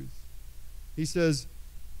and truth. He says,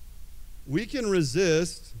 we can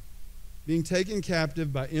resist being taken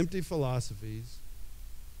captive by empty philosophies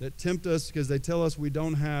that tempt us because they tell us we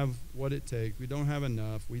don't have what it takes, we don't have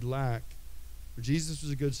enough, we lack. Jesus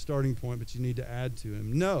was a good starting point, but you need to add to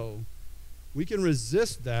him. No, we can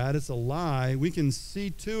resist that. It's a lie. We can see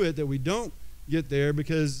to it that we don't get there,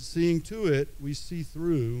 because seeing to it, we see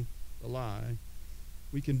through the lie.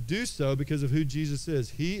 We can do so because of who Jesus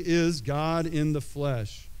is. He is God in the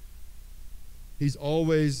flesh. He's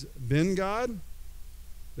always been God,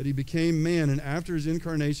 but he became man, and after his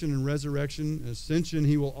incarnation and resurrection and ascension,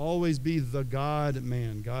 he will always be the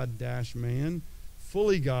God-man, God-man,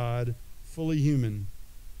 fully God, fully human.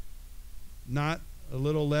 Not a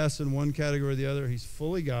little less in one category or the other. He's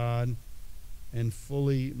fully God and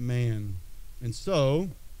fully man. And so,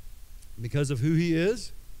 because of who he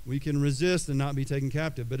is, we can resist and not be taken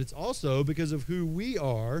captive. But it's also because of who we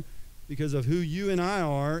are, because of who you and I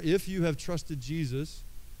are, if you have trusted Jesus,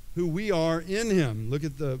 who we are in him. Look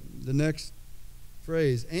at the next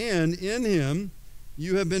phrase. And in him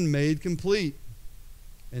you have been made complete,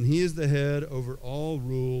 and he is the head over all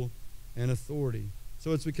rule and authority.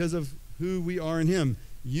 So it's because of who we are in him.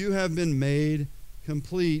 You have been made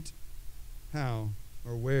complete. How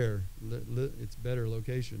or where? It's better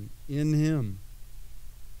location. In him.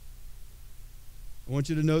 I want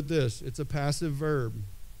you to note this. It's a passive verb.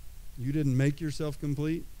 You didn't make yourself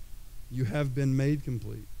complete. You have been made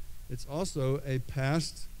complete. It's also a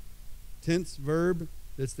past tense verb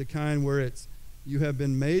that's the kind where it's you have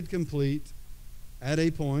been made complete at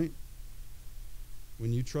a point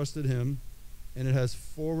when you trusted him, and it has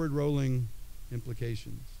forward rolling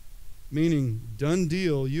implications. Meaning, done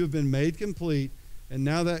deal, you have been made complete, and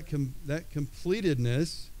now that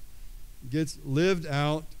completedness gets lived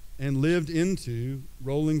out and lived into,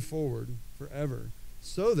 rolling forward forever.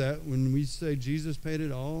 So that when we say Jesus paid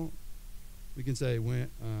it all, we can say, when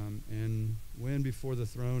before the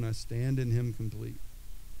throne I stand in him complete.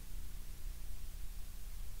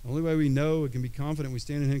 The only way we know it can be confident we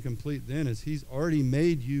stand in him complete then is he's already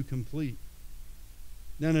made you complete.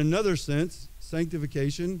 Now, in another sense,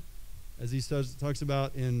 sanctification, as he talks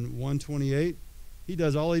about in 128, he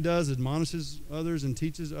does all he does, admonishes others and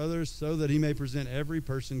teaches others so that he may present every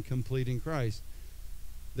person complete in Christ.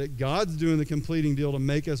 That God's doing the completing deal to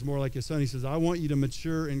make us more like his son. He says, I want you to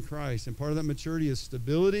mature in Christ. And part of that maturity is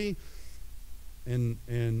stability and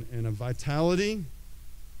a vitality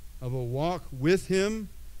of a walk with him,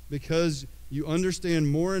 because you understand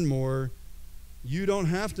more and more you don't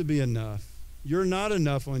have to be enough. You're not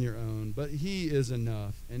enough on your own, but he is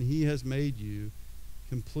enough, and he has made you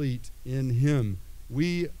complete in him.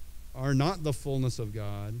 We are not the fullness of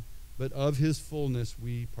God, but of his fullness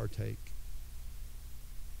we partake.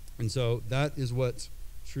 And so that is what's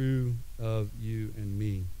true of you and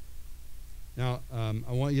me. Now,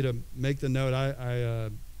 I want you to make the note I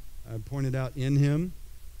pointed out in him.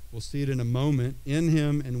 We'll see it in a moment, in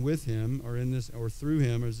him and with him, or in this, or through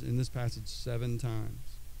him, or in this passage 7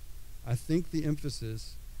 times. I think the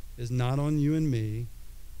emphasis is not on you and me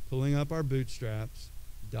pulling up our bootstraps,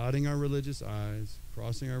 dotting our religious I's,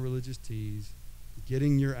 crossing our religious T's,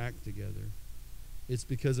 getting your act together. It's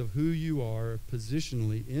because of who you are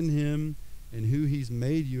positionally in him and who he's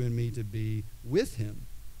made you and me to be with him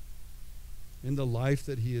in the life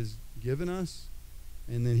that he has given us,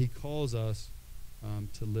 and then he calls us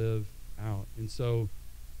to live out. And so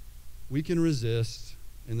we can resist,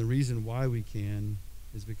 and the reason why we can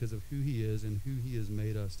is because of who he is and who he has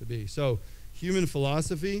made us to be. So human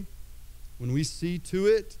philosophy, when we see to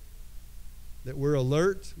it that we're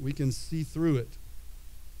alert, we can see through it,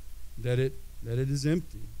 that it is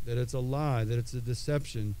empty, that it's a lie, that it's a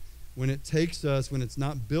deception. When it takes us, when it's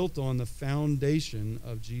not built on the foundation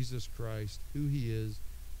of Jesus Christ, who he is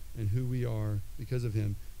and who we are because of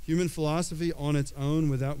him. Human philosophy on its own,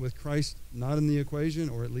 with Christ not in the equation,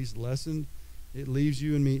 or at least lessened, it leaves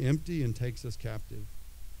you and me empty and takes us captive.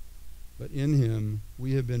 But in him,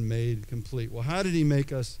 we have been made complete. Well, how did he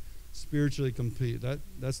make us spiritually complete?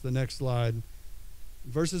 That's the next slide.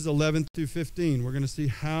 Verses 11 through 15, we're going to see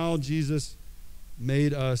how Jesus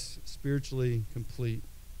made us spiritually complete.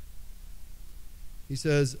 He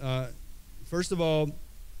says, first of all,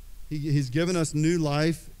 he's given us new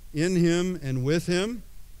life in him and with him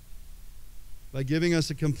by giving us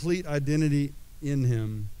a complete identity in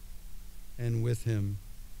him and with him.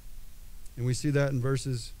 And we see that in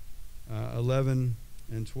verses 11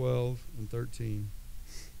 and 12 and 13.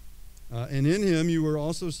 And in him you were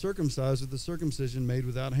also circumcised with the circumcision made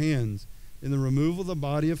without hands, in the removal of the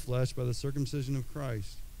body of flesh by the circumcision of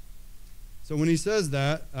Christ. So when he says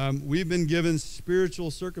that, we've been given spiritual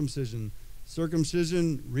circumcision.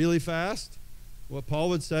 Circumcision really fast. What Paul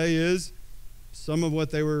would say is some of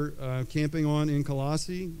what they were camping on in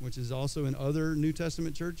Colossae, which is also in other New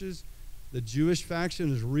Testament churches. The Jewish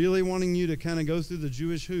faction is really wanting you to kind of go through the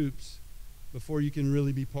Jewish hoops before you can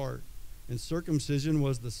really be part. And circumcision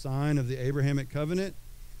was the sign of the Abrahamic covenant.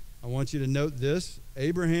 I want you to note this.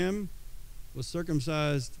 Abraham was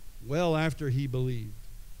circumcised well after he believed.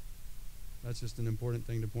 That's just an important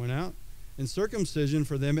thing to point out. And circumcision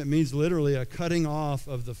for them, it means literally a cutting off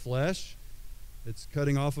of the flesh. It's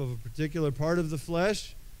cutting off of a particular part of the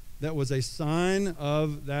flesh that was a sign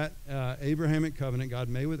of that Abrahamic covenant God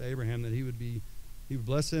made with Abraham, that he would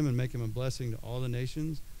bless him and make him a blessing to all the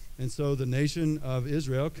nations. And so the nation of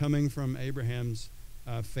Israel, coming from Abraham's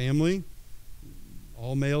family,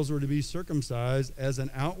 all males were to be circumcised as an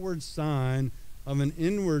outward sign of an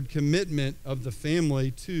inward commitment of the family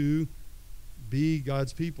to be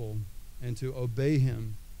God's people and to obey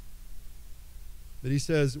him. But he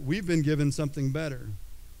says, we've been given something better.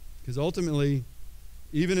 Because ultimately,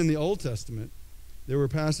 even in the Old Testament, there were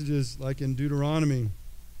passages like in Deuteronomy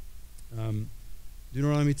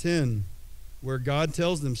 10, where God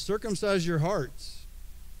tells them, circumcise your hearts.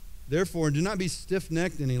 Therefore, do not be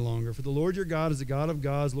stiff-necked any longer, for the Lord your God is the God of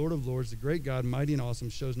gods, Lord of lords, the great God, mighty and awesome,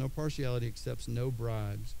 shows no partiality, accepts no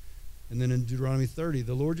bribes. And then in Deuteronomy 30,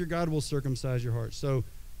 the Lord your God will circumcise your heart. So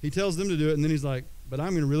he tells them to do it, and then he's like, but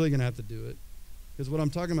I'm really going to have to do it. Because what I'm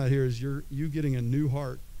talking about here is you getting a new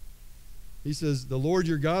heart. He says, the Lord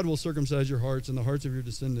your God will circumcise your hearts and the hearts of your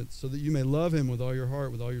descendants, so that you may love him with all your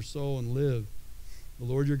heart, with all your soul, and live. The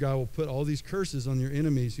Lord your God will put all these curses on your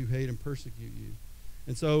enemies who hate and persecute you.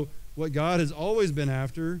 And so what God has always been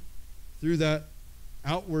after through that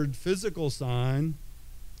outward physical sign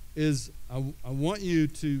is I want you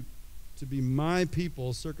to be my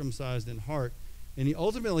people, circumcised in heart. And he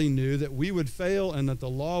ultimately knew that we would fail and that the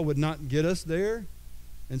law would not get us there.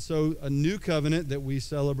 And so a new covenant that we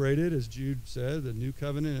celebrated, as Jude said, the new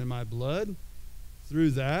covenant in my blood,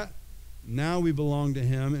 through that, now we belong to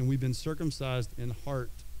him and we've been circumcised in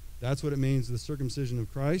heart. That's what it means, the circumcision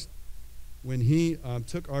of Christ. When he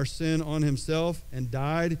took our sin on himself and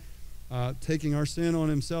died, taking our sin on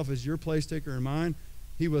himself as your place taker and mine,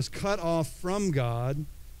 he was cut off from God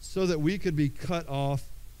so that we could be cut off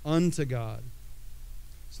unto God,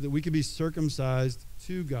 so that we could be circumcised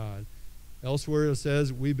to God. Elsewhere it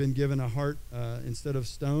says we've been given a heart instead of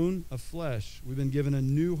stone, of flesh. We've been given a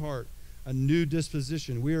new heart, a new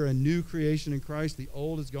disposition. We are a new creation in Christ. The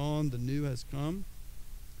old is gone, the new has come.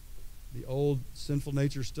 The old sinful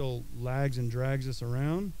nature still lags and drags us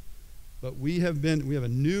around, but we have a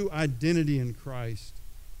new identity in Christ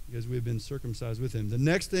because we have been circumcised with him. The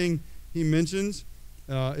next thing he mentions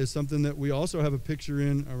is something that we also have a picture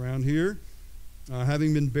in around here,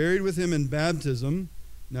 having been buried with him in baptism.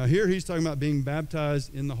 Now here he's talking about being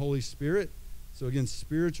baptized in the Holy Spirit. So again,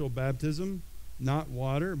 spiritual baptism. not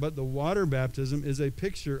water, but the water baptism is a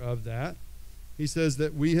picture of that. He says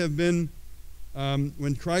that we have been,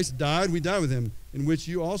 when Christ died, we died with him, in which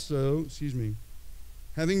you also,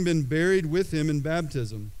 having been buried with him in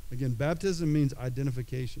baptism. Again, baptism means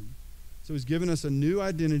identification. So he's given us a new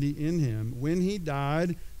identity in him. When he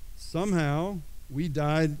died, somehow we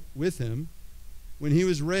died with him. When he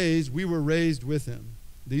was raised, we were raised with him.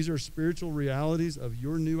 These are spiritual realities of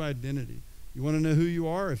your new identity. You want to know who you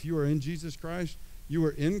are? If you are in Jesus Christ, you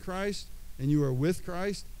are in Christ and you are with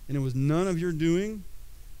Christ, and it was none of your doing,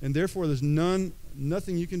 and therefore there's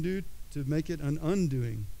nothing you can do to make it an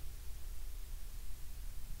undoing.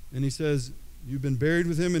 And he says, you've been buried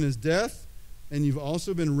with him in his death, and you've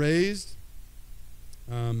also been raised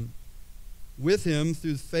with him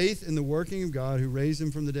through faith in the working of God who raised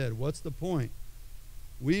him from the dead. What's the point?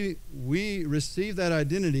 We receive that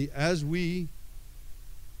identity as we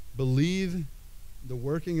believe the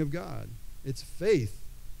working of God. It's faith.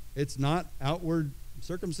 It's not outward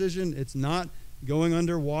circumcision. It's not going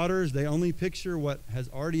under waters. They only picture what has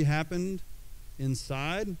already happened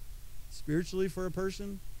inside spiritually for a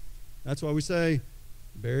person. That's why we say,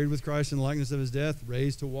 buried with Christ in the likeness of his death,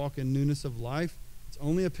 raised to walk in newness of life. It's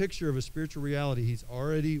only a picture of a spiritual reality. He's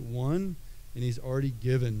already won and he's already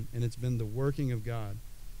given, and it's been the working of God.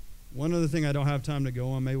 One other thing I don't have time to go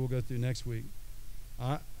on, maybe we'll go through next week.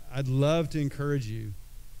 I'd love to encourage you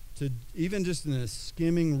to, even just in a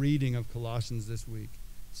skimming reading of Colossians this week,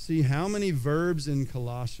 see how many verbs in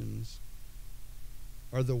Colossians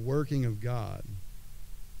are the working of God,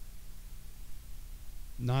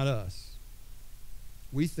 not us.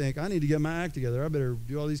 We think, I need to get my act together. I better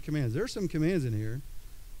do all these commands. There are some commands in here,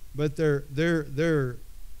 but they're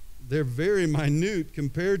very minute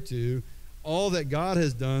compared to all that God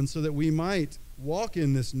has done so that we might walk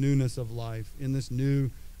in this newness of life, in this new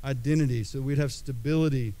identity, so we'd have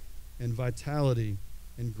stability and vitality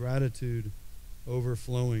and gratitude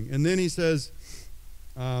overflowing. And then he says,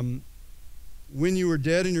 when you were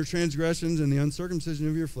dead in your transgressions and the uncircumcision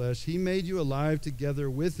of your flesh, he made you alive together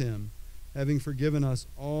with him, having forgiven us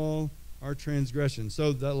all our transgressions.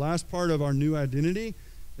 So that last part of our new identity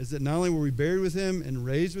is that not only were we buried with him and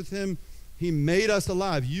raised with him, he made us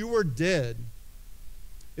alive. You were dead.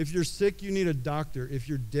 If you're sick, you need a doctor. If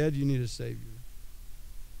you're dead, you need a Savior.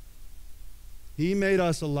 He made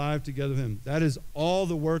us alive together with him. That is all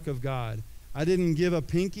the work of God. I didn't give a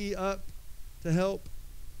pinky up to help.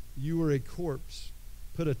 You were a corpse.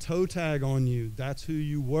 Put a toe tag on you. That's who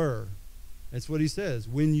you were. That's what he says.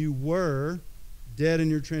 When you were dead in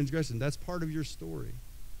your transgression, that's part of your story.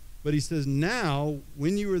 But he says now,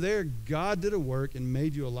 when you were there, God did a work and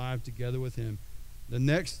made you alive together with him. The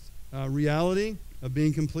next reality of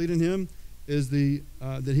being complete in him is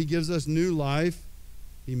that he gives us new life.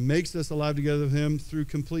 He makes us alive together with him through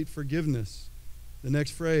complete forgiveness. The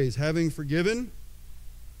next phrase, having forgiven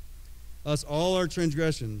us all our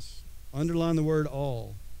transgressions. Underline the word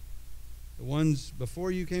all. The ones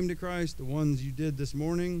before you came to Christ, the ones you did this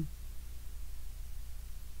morning,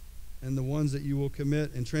 and the ones that you will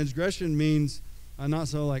commit. And transgression means not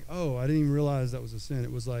so like, oh, I didn't even realize that was a sin.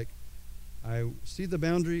 It was like, I see the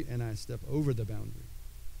boundary and I step over the boundary.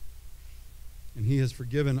 And he has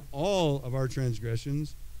forgiven all of our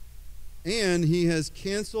transgressions, and he has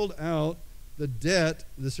canceled out the debt,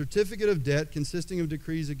 the certificate of debt consisting of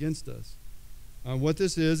decrees against us. What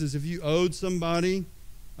this is if you owed somebody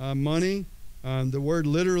money, the word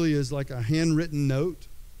literally is like a handwritten note.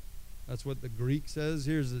 That's what the Greek says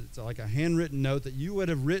here. It's like a handwritten note that you would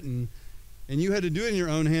have written, and you had to do it in your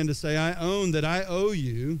own hand to say, I own that I owe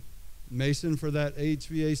you, Mason, for that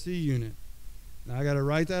HVAC unit. Now I got to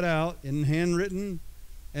write that out in handwritten,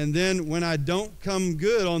 and then when I don't come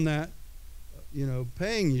good on that,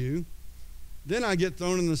 paying you, then I get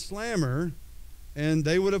thrown in the slammer, and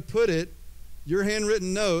they would have put your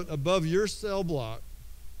handwritten note above your cell block.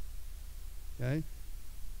 Okay?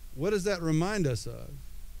 What does that remind us of?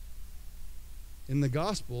 In the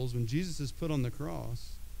Gospels, when Jesus is put on the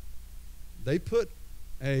cross, they put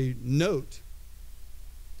a note.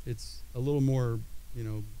 It's a little more,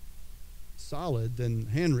 solid than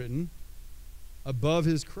handwritten, above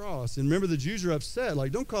his cross. And remember, the Jews are upset.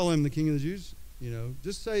 Like, don't call him the King of the Jews.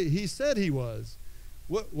 Just say he said he was.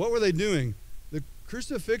 What were they doing? The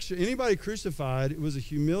crucifixion, anybody crucified, it was a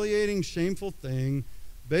humiliating, shameful thing,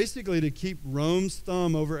 basically to keep Rome's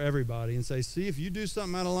thumb over everybody and say, see, if you do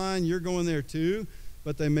something out of line, you're going there too.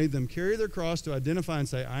 But they made them carry their cross to identify and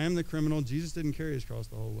say, I am the criminal. Jesus didn't carry his cross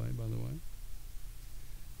the whole way, by the way.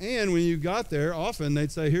 And when you got there, often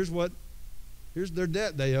they'd say, here's their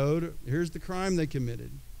debt they owed. Here's the crime they committed.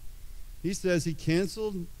 He says he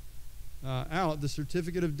canceled out the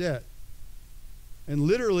certificate of debt. And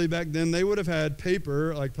literally back then they would have had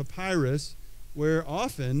paper like papyrus, where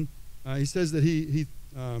often he says that he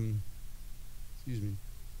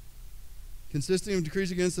consisting of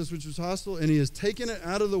decrees against us which was hostile, and he has taken it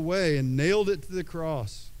out of the way and nailed it to the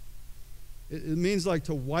cross. It means like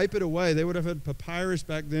to wipe it away. They would have had papyrus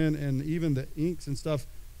back then, and even the inks and stuff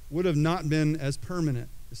would have not been as permanent.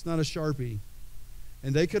 It's not a Sharpie.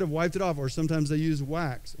 And they could have wiped it off, or sometimes they use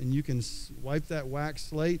wax, and you can wipe that wax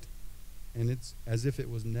slate, and it's as if it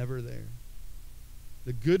was never there.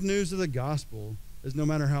 The good news of the gospel is no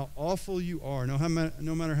matter how awful you are, no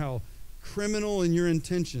matter how criminal in your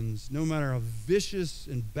intentions, no matter how vicious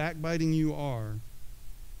and backbiting you are,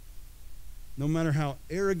 no matter how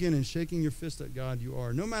arrogant and shaking your fist at God you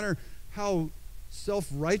are, no matter how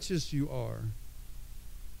self-righteous you are,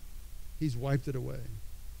 he's wiped it away.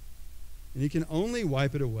 And he can only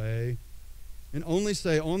wipe it away and only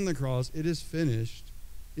say on the cross, it is finished,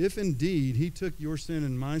 if indeed he took your sin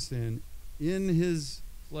and my sin in his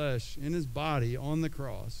flesh, in his body on the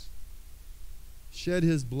cross, shed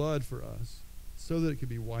his blood for us so that it could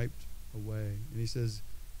be wiped away. And he says,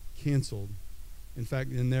 canceled. In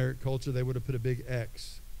fact, in their culture, they would have put a big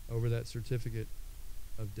X over that certificate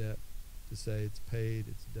of debt to say it's paid,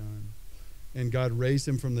 it's done. And God raised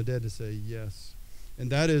him from the dead to say yes. And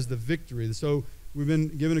that is the victory. So we've been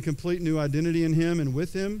given a complete new identity in him and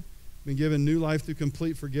with him, been given new life through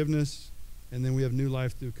complete forgiveness, and then we have new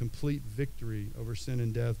life through complete victory over sin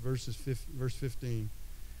and death. Verse 15.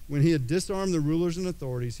 When he had disarmed the rulers and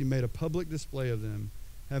authorities, he made a public display of them,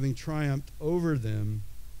 having triumphed over them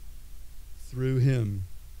through him.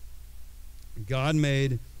 God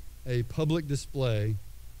made a public display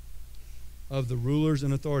of the rulers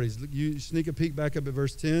and authorities. You sneak a peek back up at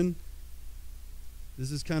verse 10.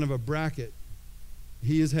 This is kind of a bracket.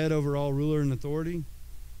 He is head over all ruler and authority.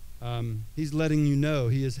 He's letting you know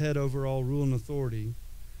he is head over all rule and authority.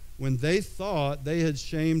 When they thought they had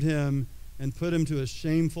shamed him and put him to a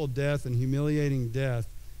shameful death and humiliating death,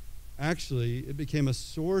 actually it became a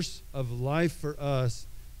source of life for us,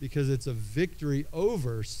 because it's a victory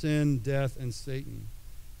over sin, death, and Satan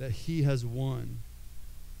that he has won.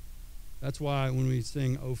 That's why when we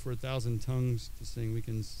sing, "Oh, for 1,000 tongues to sing," we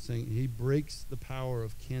can sing, he breaks the power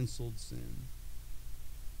of canceled sin,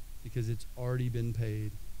 because it's already been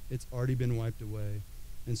paid. It's already been wiped away.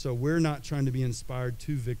 And so we're not trying to be inspired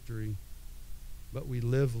to victory, but we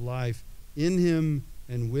live life in him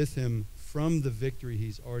and with him from the victory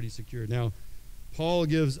he's already secured. Now, Paul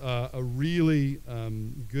gives a really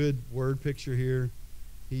good word picture here.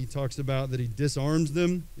 He talks about that he disarms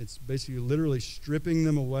them. It's basically literally stripping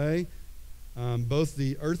them away, both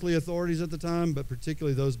the earthly authorities at the time, but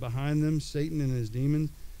particularly those behind them, Satan and his demons.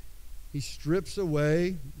 He strips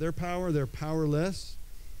away their power. They're powerless.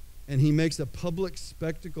 And he makes a public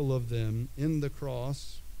spectacle of them in the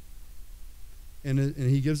cross. And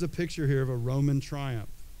he gives a picture here of a Roman triumph.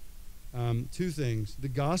 Two things. The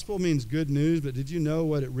gospel means good news, but did you know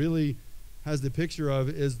what it really has the picture of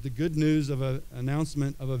is the good news of an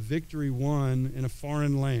announcement of a victory won in a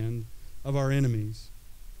foreign land of our enemies.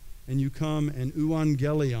 And you come and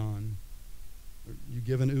euangelion, or you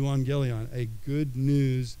give an euangelion, a good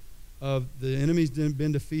news of the enemy's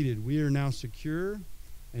been defeated. We are now secure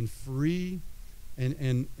and free,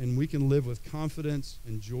 and we can live with confidence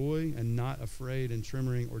and joy and not afraid and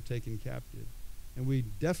tremoring or taken captive. And we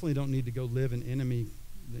definitely don't need to go live in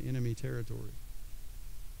the enemy territory.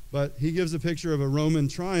 But he gives a picture of a Roman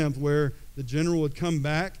triumph where the general would come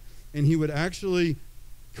back and he would actually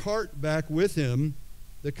cart back with him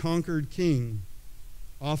the conquered king,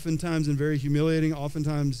 oftentimes in very humiliating,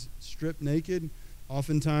 oftentimes stripped naked,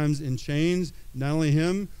 oftentimes in chains, not only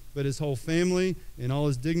him, but his whole family and all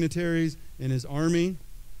his dignitaries and his army.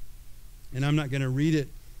 And I'm not going to read it,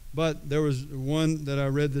 but there was one that I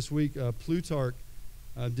read this week, Plutarch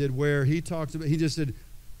did, where he talked about, he just said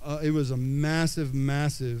it was a massive,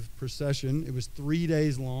 massive procession. It was 3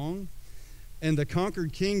 days long, and the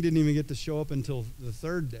conquered king didn't even get to show up until the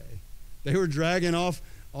third day. They were dragging off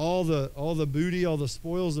all the booty, all the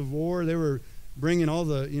spoils of war. They were bringing all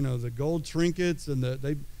the the gold trinkets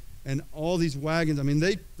and all these wagons. I mean,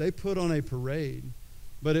 they put on a parade.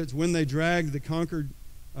 But it's when they dragged the conquered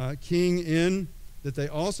king in that they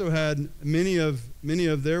also had many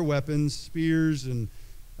of their weapons, spears, and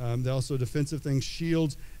they also defensive things,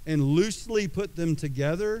 shields, and loosely put them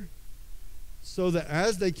together so that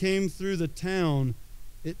as they came through the town,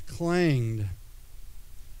 it clanged.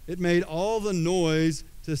 It made all the noise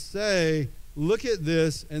to say, look at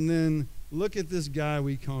this, and then look at this guy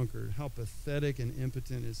we conquered. How pathetic and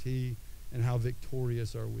impotent is he, and how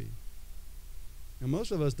victorious are we? Now,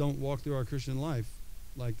 most of us don't walk through our Christian life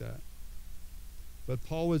like that. But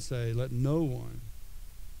Paul would say, let no one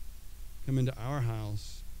come into our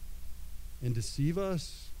house and deceive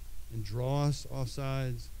us and draw us off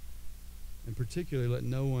sides, and particularly let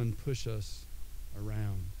no one push us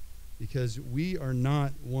around, because we are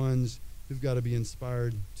not ones who've got to be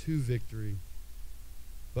inspired to victory,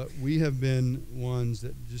 but we have been ones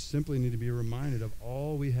that just simply need to be reminded of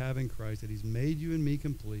all we have in Christ, that he's made you and me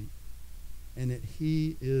complete, and that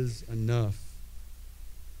he is enough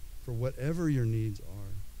for whatever your needs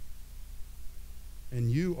are. And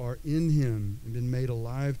you are in him and been made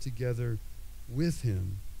alive together with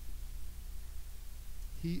him.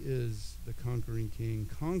 He is the conquering king,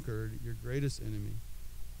 conquered your greatest enemy,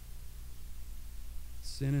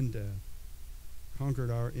 sin and death,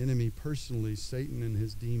 conquered our enemy personally, Satan and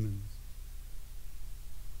his demons,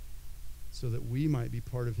 so that we might be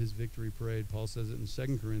part of his victory parade. Paul says it in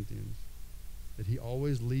 2 Corinthians, that he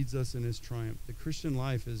always leads us in his triumph. The Christian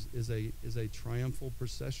life is a triumphal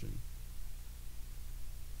procession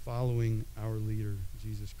following our leader,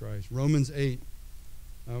 Jesus Christ. Romans 8.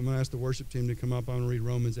 I'm going to ask the worship team to come up. I'm going to read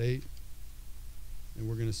Romans 8, and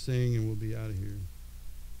we're going to sing, and we'll be out of here.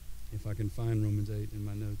 If I can find Romans 8 in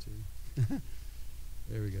my notes here.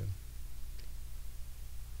 There we go.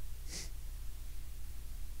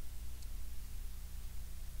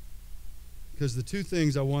 Because the two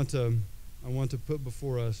things I want to put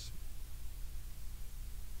before us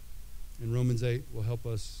in Romans 8 will help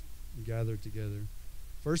us gather together.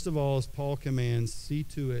 First of all, as Paul commands, see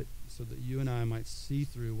to it so that you and I might see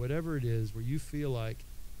through whatever it is where you feel like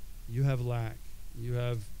you have lack, you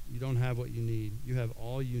don't have what you need. You have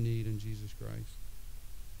all you need in Jesus Christ.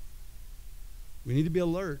 We need to be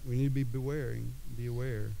alert. We need to be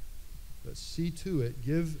aware. But see to it.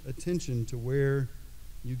 Give attention to where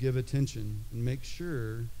you give attention, and make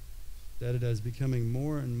sure that it is becoming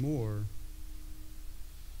more and more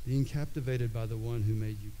being captivated by the one who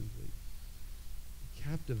made you complete.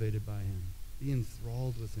 Captivated by him. Be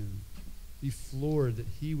enthralled with him. Be floored that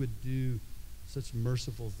he would do such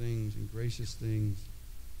merciful things and gracious things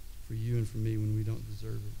for you and for me when we don't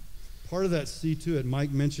deserve it. Part of that see to it,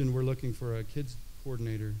 Mike mentioned we're looking for a kids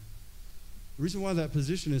coordinator. The reason why that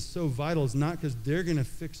position is so vital is not because they're going to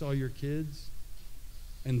fix all your kids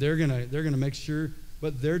and they're going to make sure,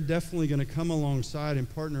 but they're definitely going to come alongside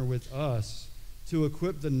and partner with us to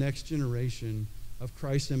equip the next generation of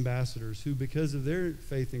Christ's ambassadors who, because of their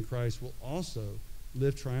faith in Christ, will also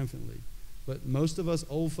live triumphantly. But most of us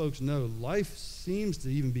old folks know life seems to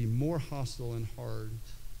even be more hostile and hard.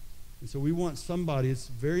 And so we want somebody, it's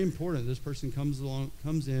very important this person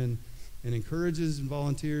comes in and encourages and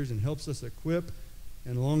volunteers and helps us equip,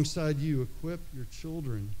 and alongside you, equip your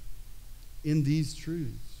children in these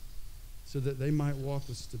truths so that they might walk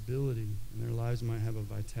with stability and their lives might have a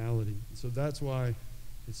vitality. And so that's why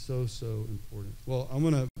it's so, so important. Well, I'm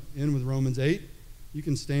going to end with Romans 8. You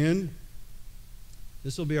can stand.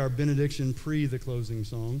 This will be our benediction pre the closing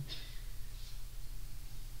song.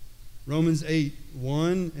 Romans 8,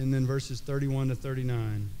 1, and then verses 31 to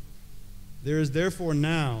 39. There is therefore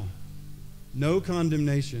now no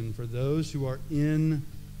condemnation for those who are in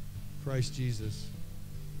Christ Jesus.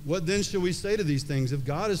 What then shall we say to these things? If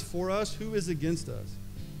God is for us, who is against us?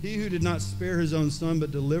 He who did not spare his own son,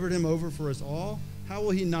 but delivered him over for us all, how will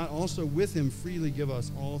he not also with him freely give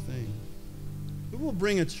us all things? Who will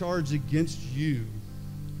bring a charge against you?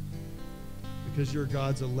 Because you're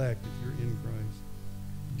God's elect if you're in Christ.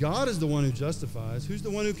 God is the one who justifies. Who's the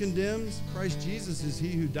one who condemns? Christ Jesus is he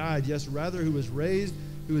who died, yes, rather who was raised,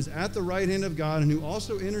 who is at the right hand of God, and who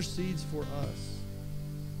also intercedes for us,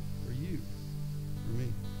 for you, for me.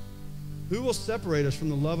 Who will separate us from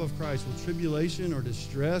the love of Christ? Will tribulation or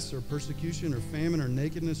distress or persecution or famine or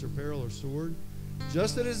nakedness or peril or sword?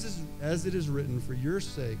 Just as it is written, for your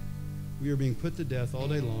sake we are being put to death all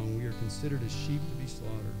day long. We are considered as sheep to be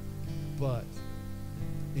slaughtered. But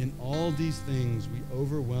in all these things we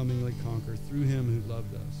overwhelmingly conquer through him who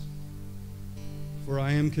loved us. For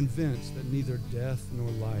I am convinced that neither death nor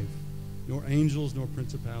life, nor angels nor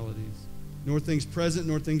principalities, nor things present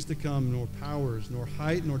nor things to come, nor powers, nor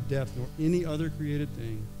height nor depth, nor any other created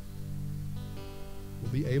thing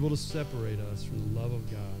will be able to separate us from the love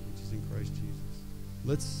of God which is in Christ Jesus.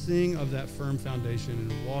 Let's sing of that firm foundation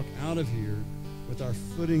and walk out of here with our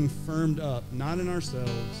footing firmed up, not in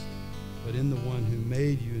ourselves, but in the one who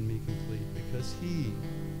made you and me complete, because he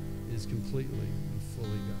is completely and fully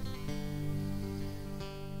God.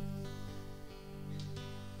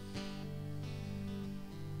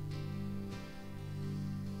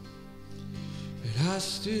 But I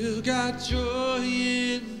still got joy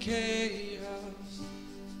in chaos.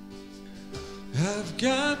 I've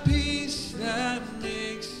got peace that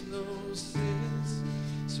makes no sense.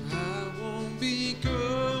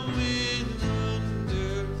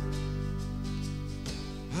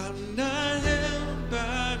 I'm not held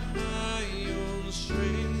by my own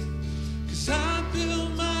strength, 'cause I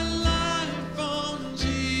built my life on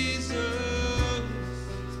Jesus.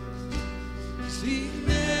 'Cause he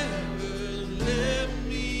never let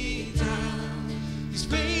me down. He's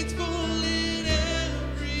faithful in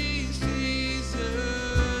every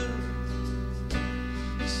season.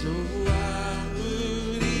 So why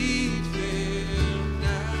would he fail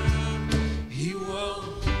now? He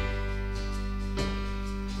won't.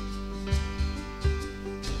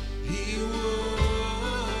 He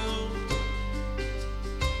won't.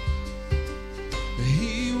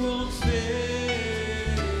 He won't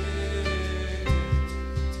fail.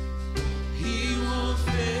 He won't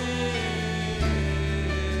fail.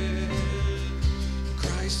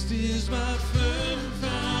 Christ is my firm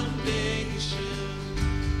foundation,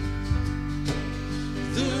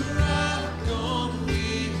 the rock on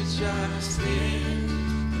which I stand.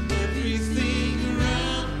 When everything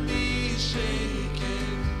around me is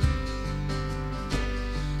shaking,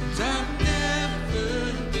 and I've never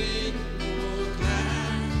been more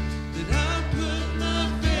glad that I put my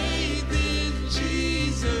faith in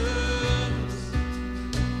Jesus.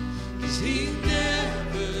 'Cause he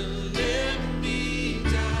never let me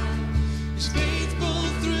down. He's faithful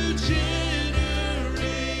through generations.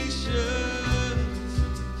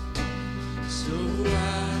 So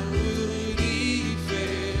why would he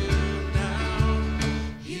fail now?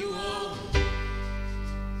 He won't.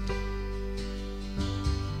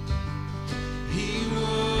 He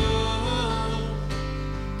won't.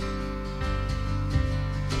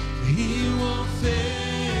 He won't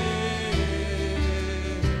fail.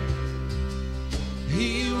 He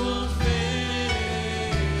won't fail.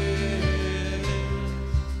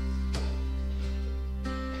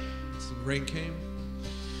 Sing Rain Came.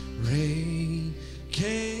 Rain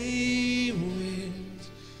came, wind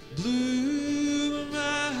blew,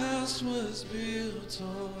 my house was built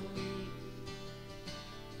on you.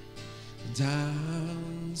 And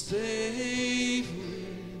I'm safe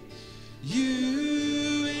with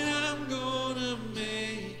you, and I'm gonna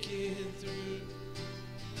make it through.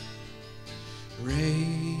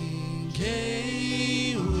 Rain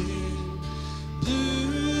came, wind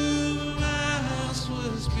blew, my house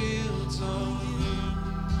was built on you.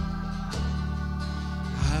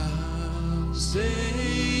 I'm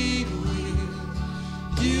safe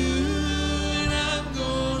with you, and I'm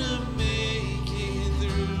gonna make it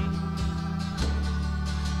through.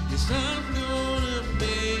 Yes, I'm gonna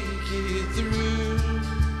make it through.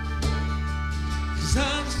 'Cause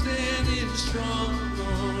I'm standing strong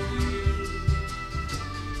on you.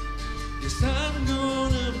 Yes, I'm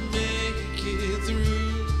gonna make it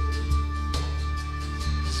through.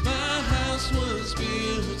 'Cause my house was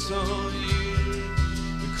built on you.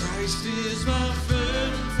 Christ is my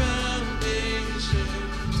firm foundation,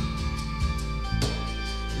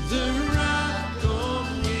 the rock on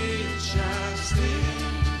which I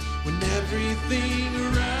stand. When everything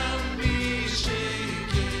around me is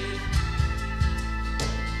shaking,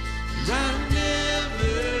 and I've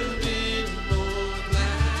never been more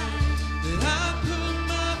glad that I put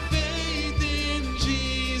my faith in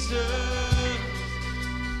Jesus.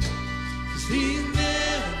 'Cause he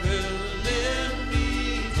never let me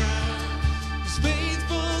down. He's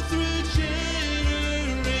faithful through generations.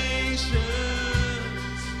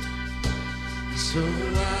 So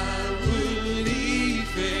why would he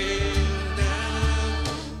fail now?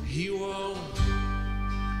 He won't.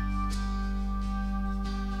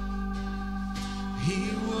 He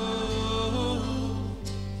won't.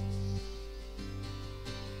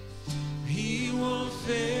 He won't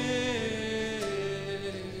fail.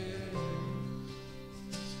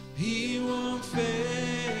 He won't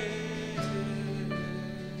fail.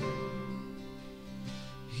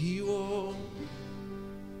 He won't.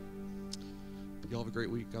 Y'all have a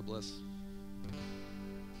great week. God bless.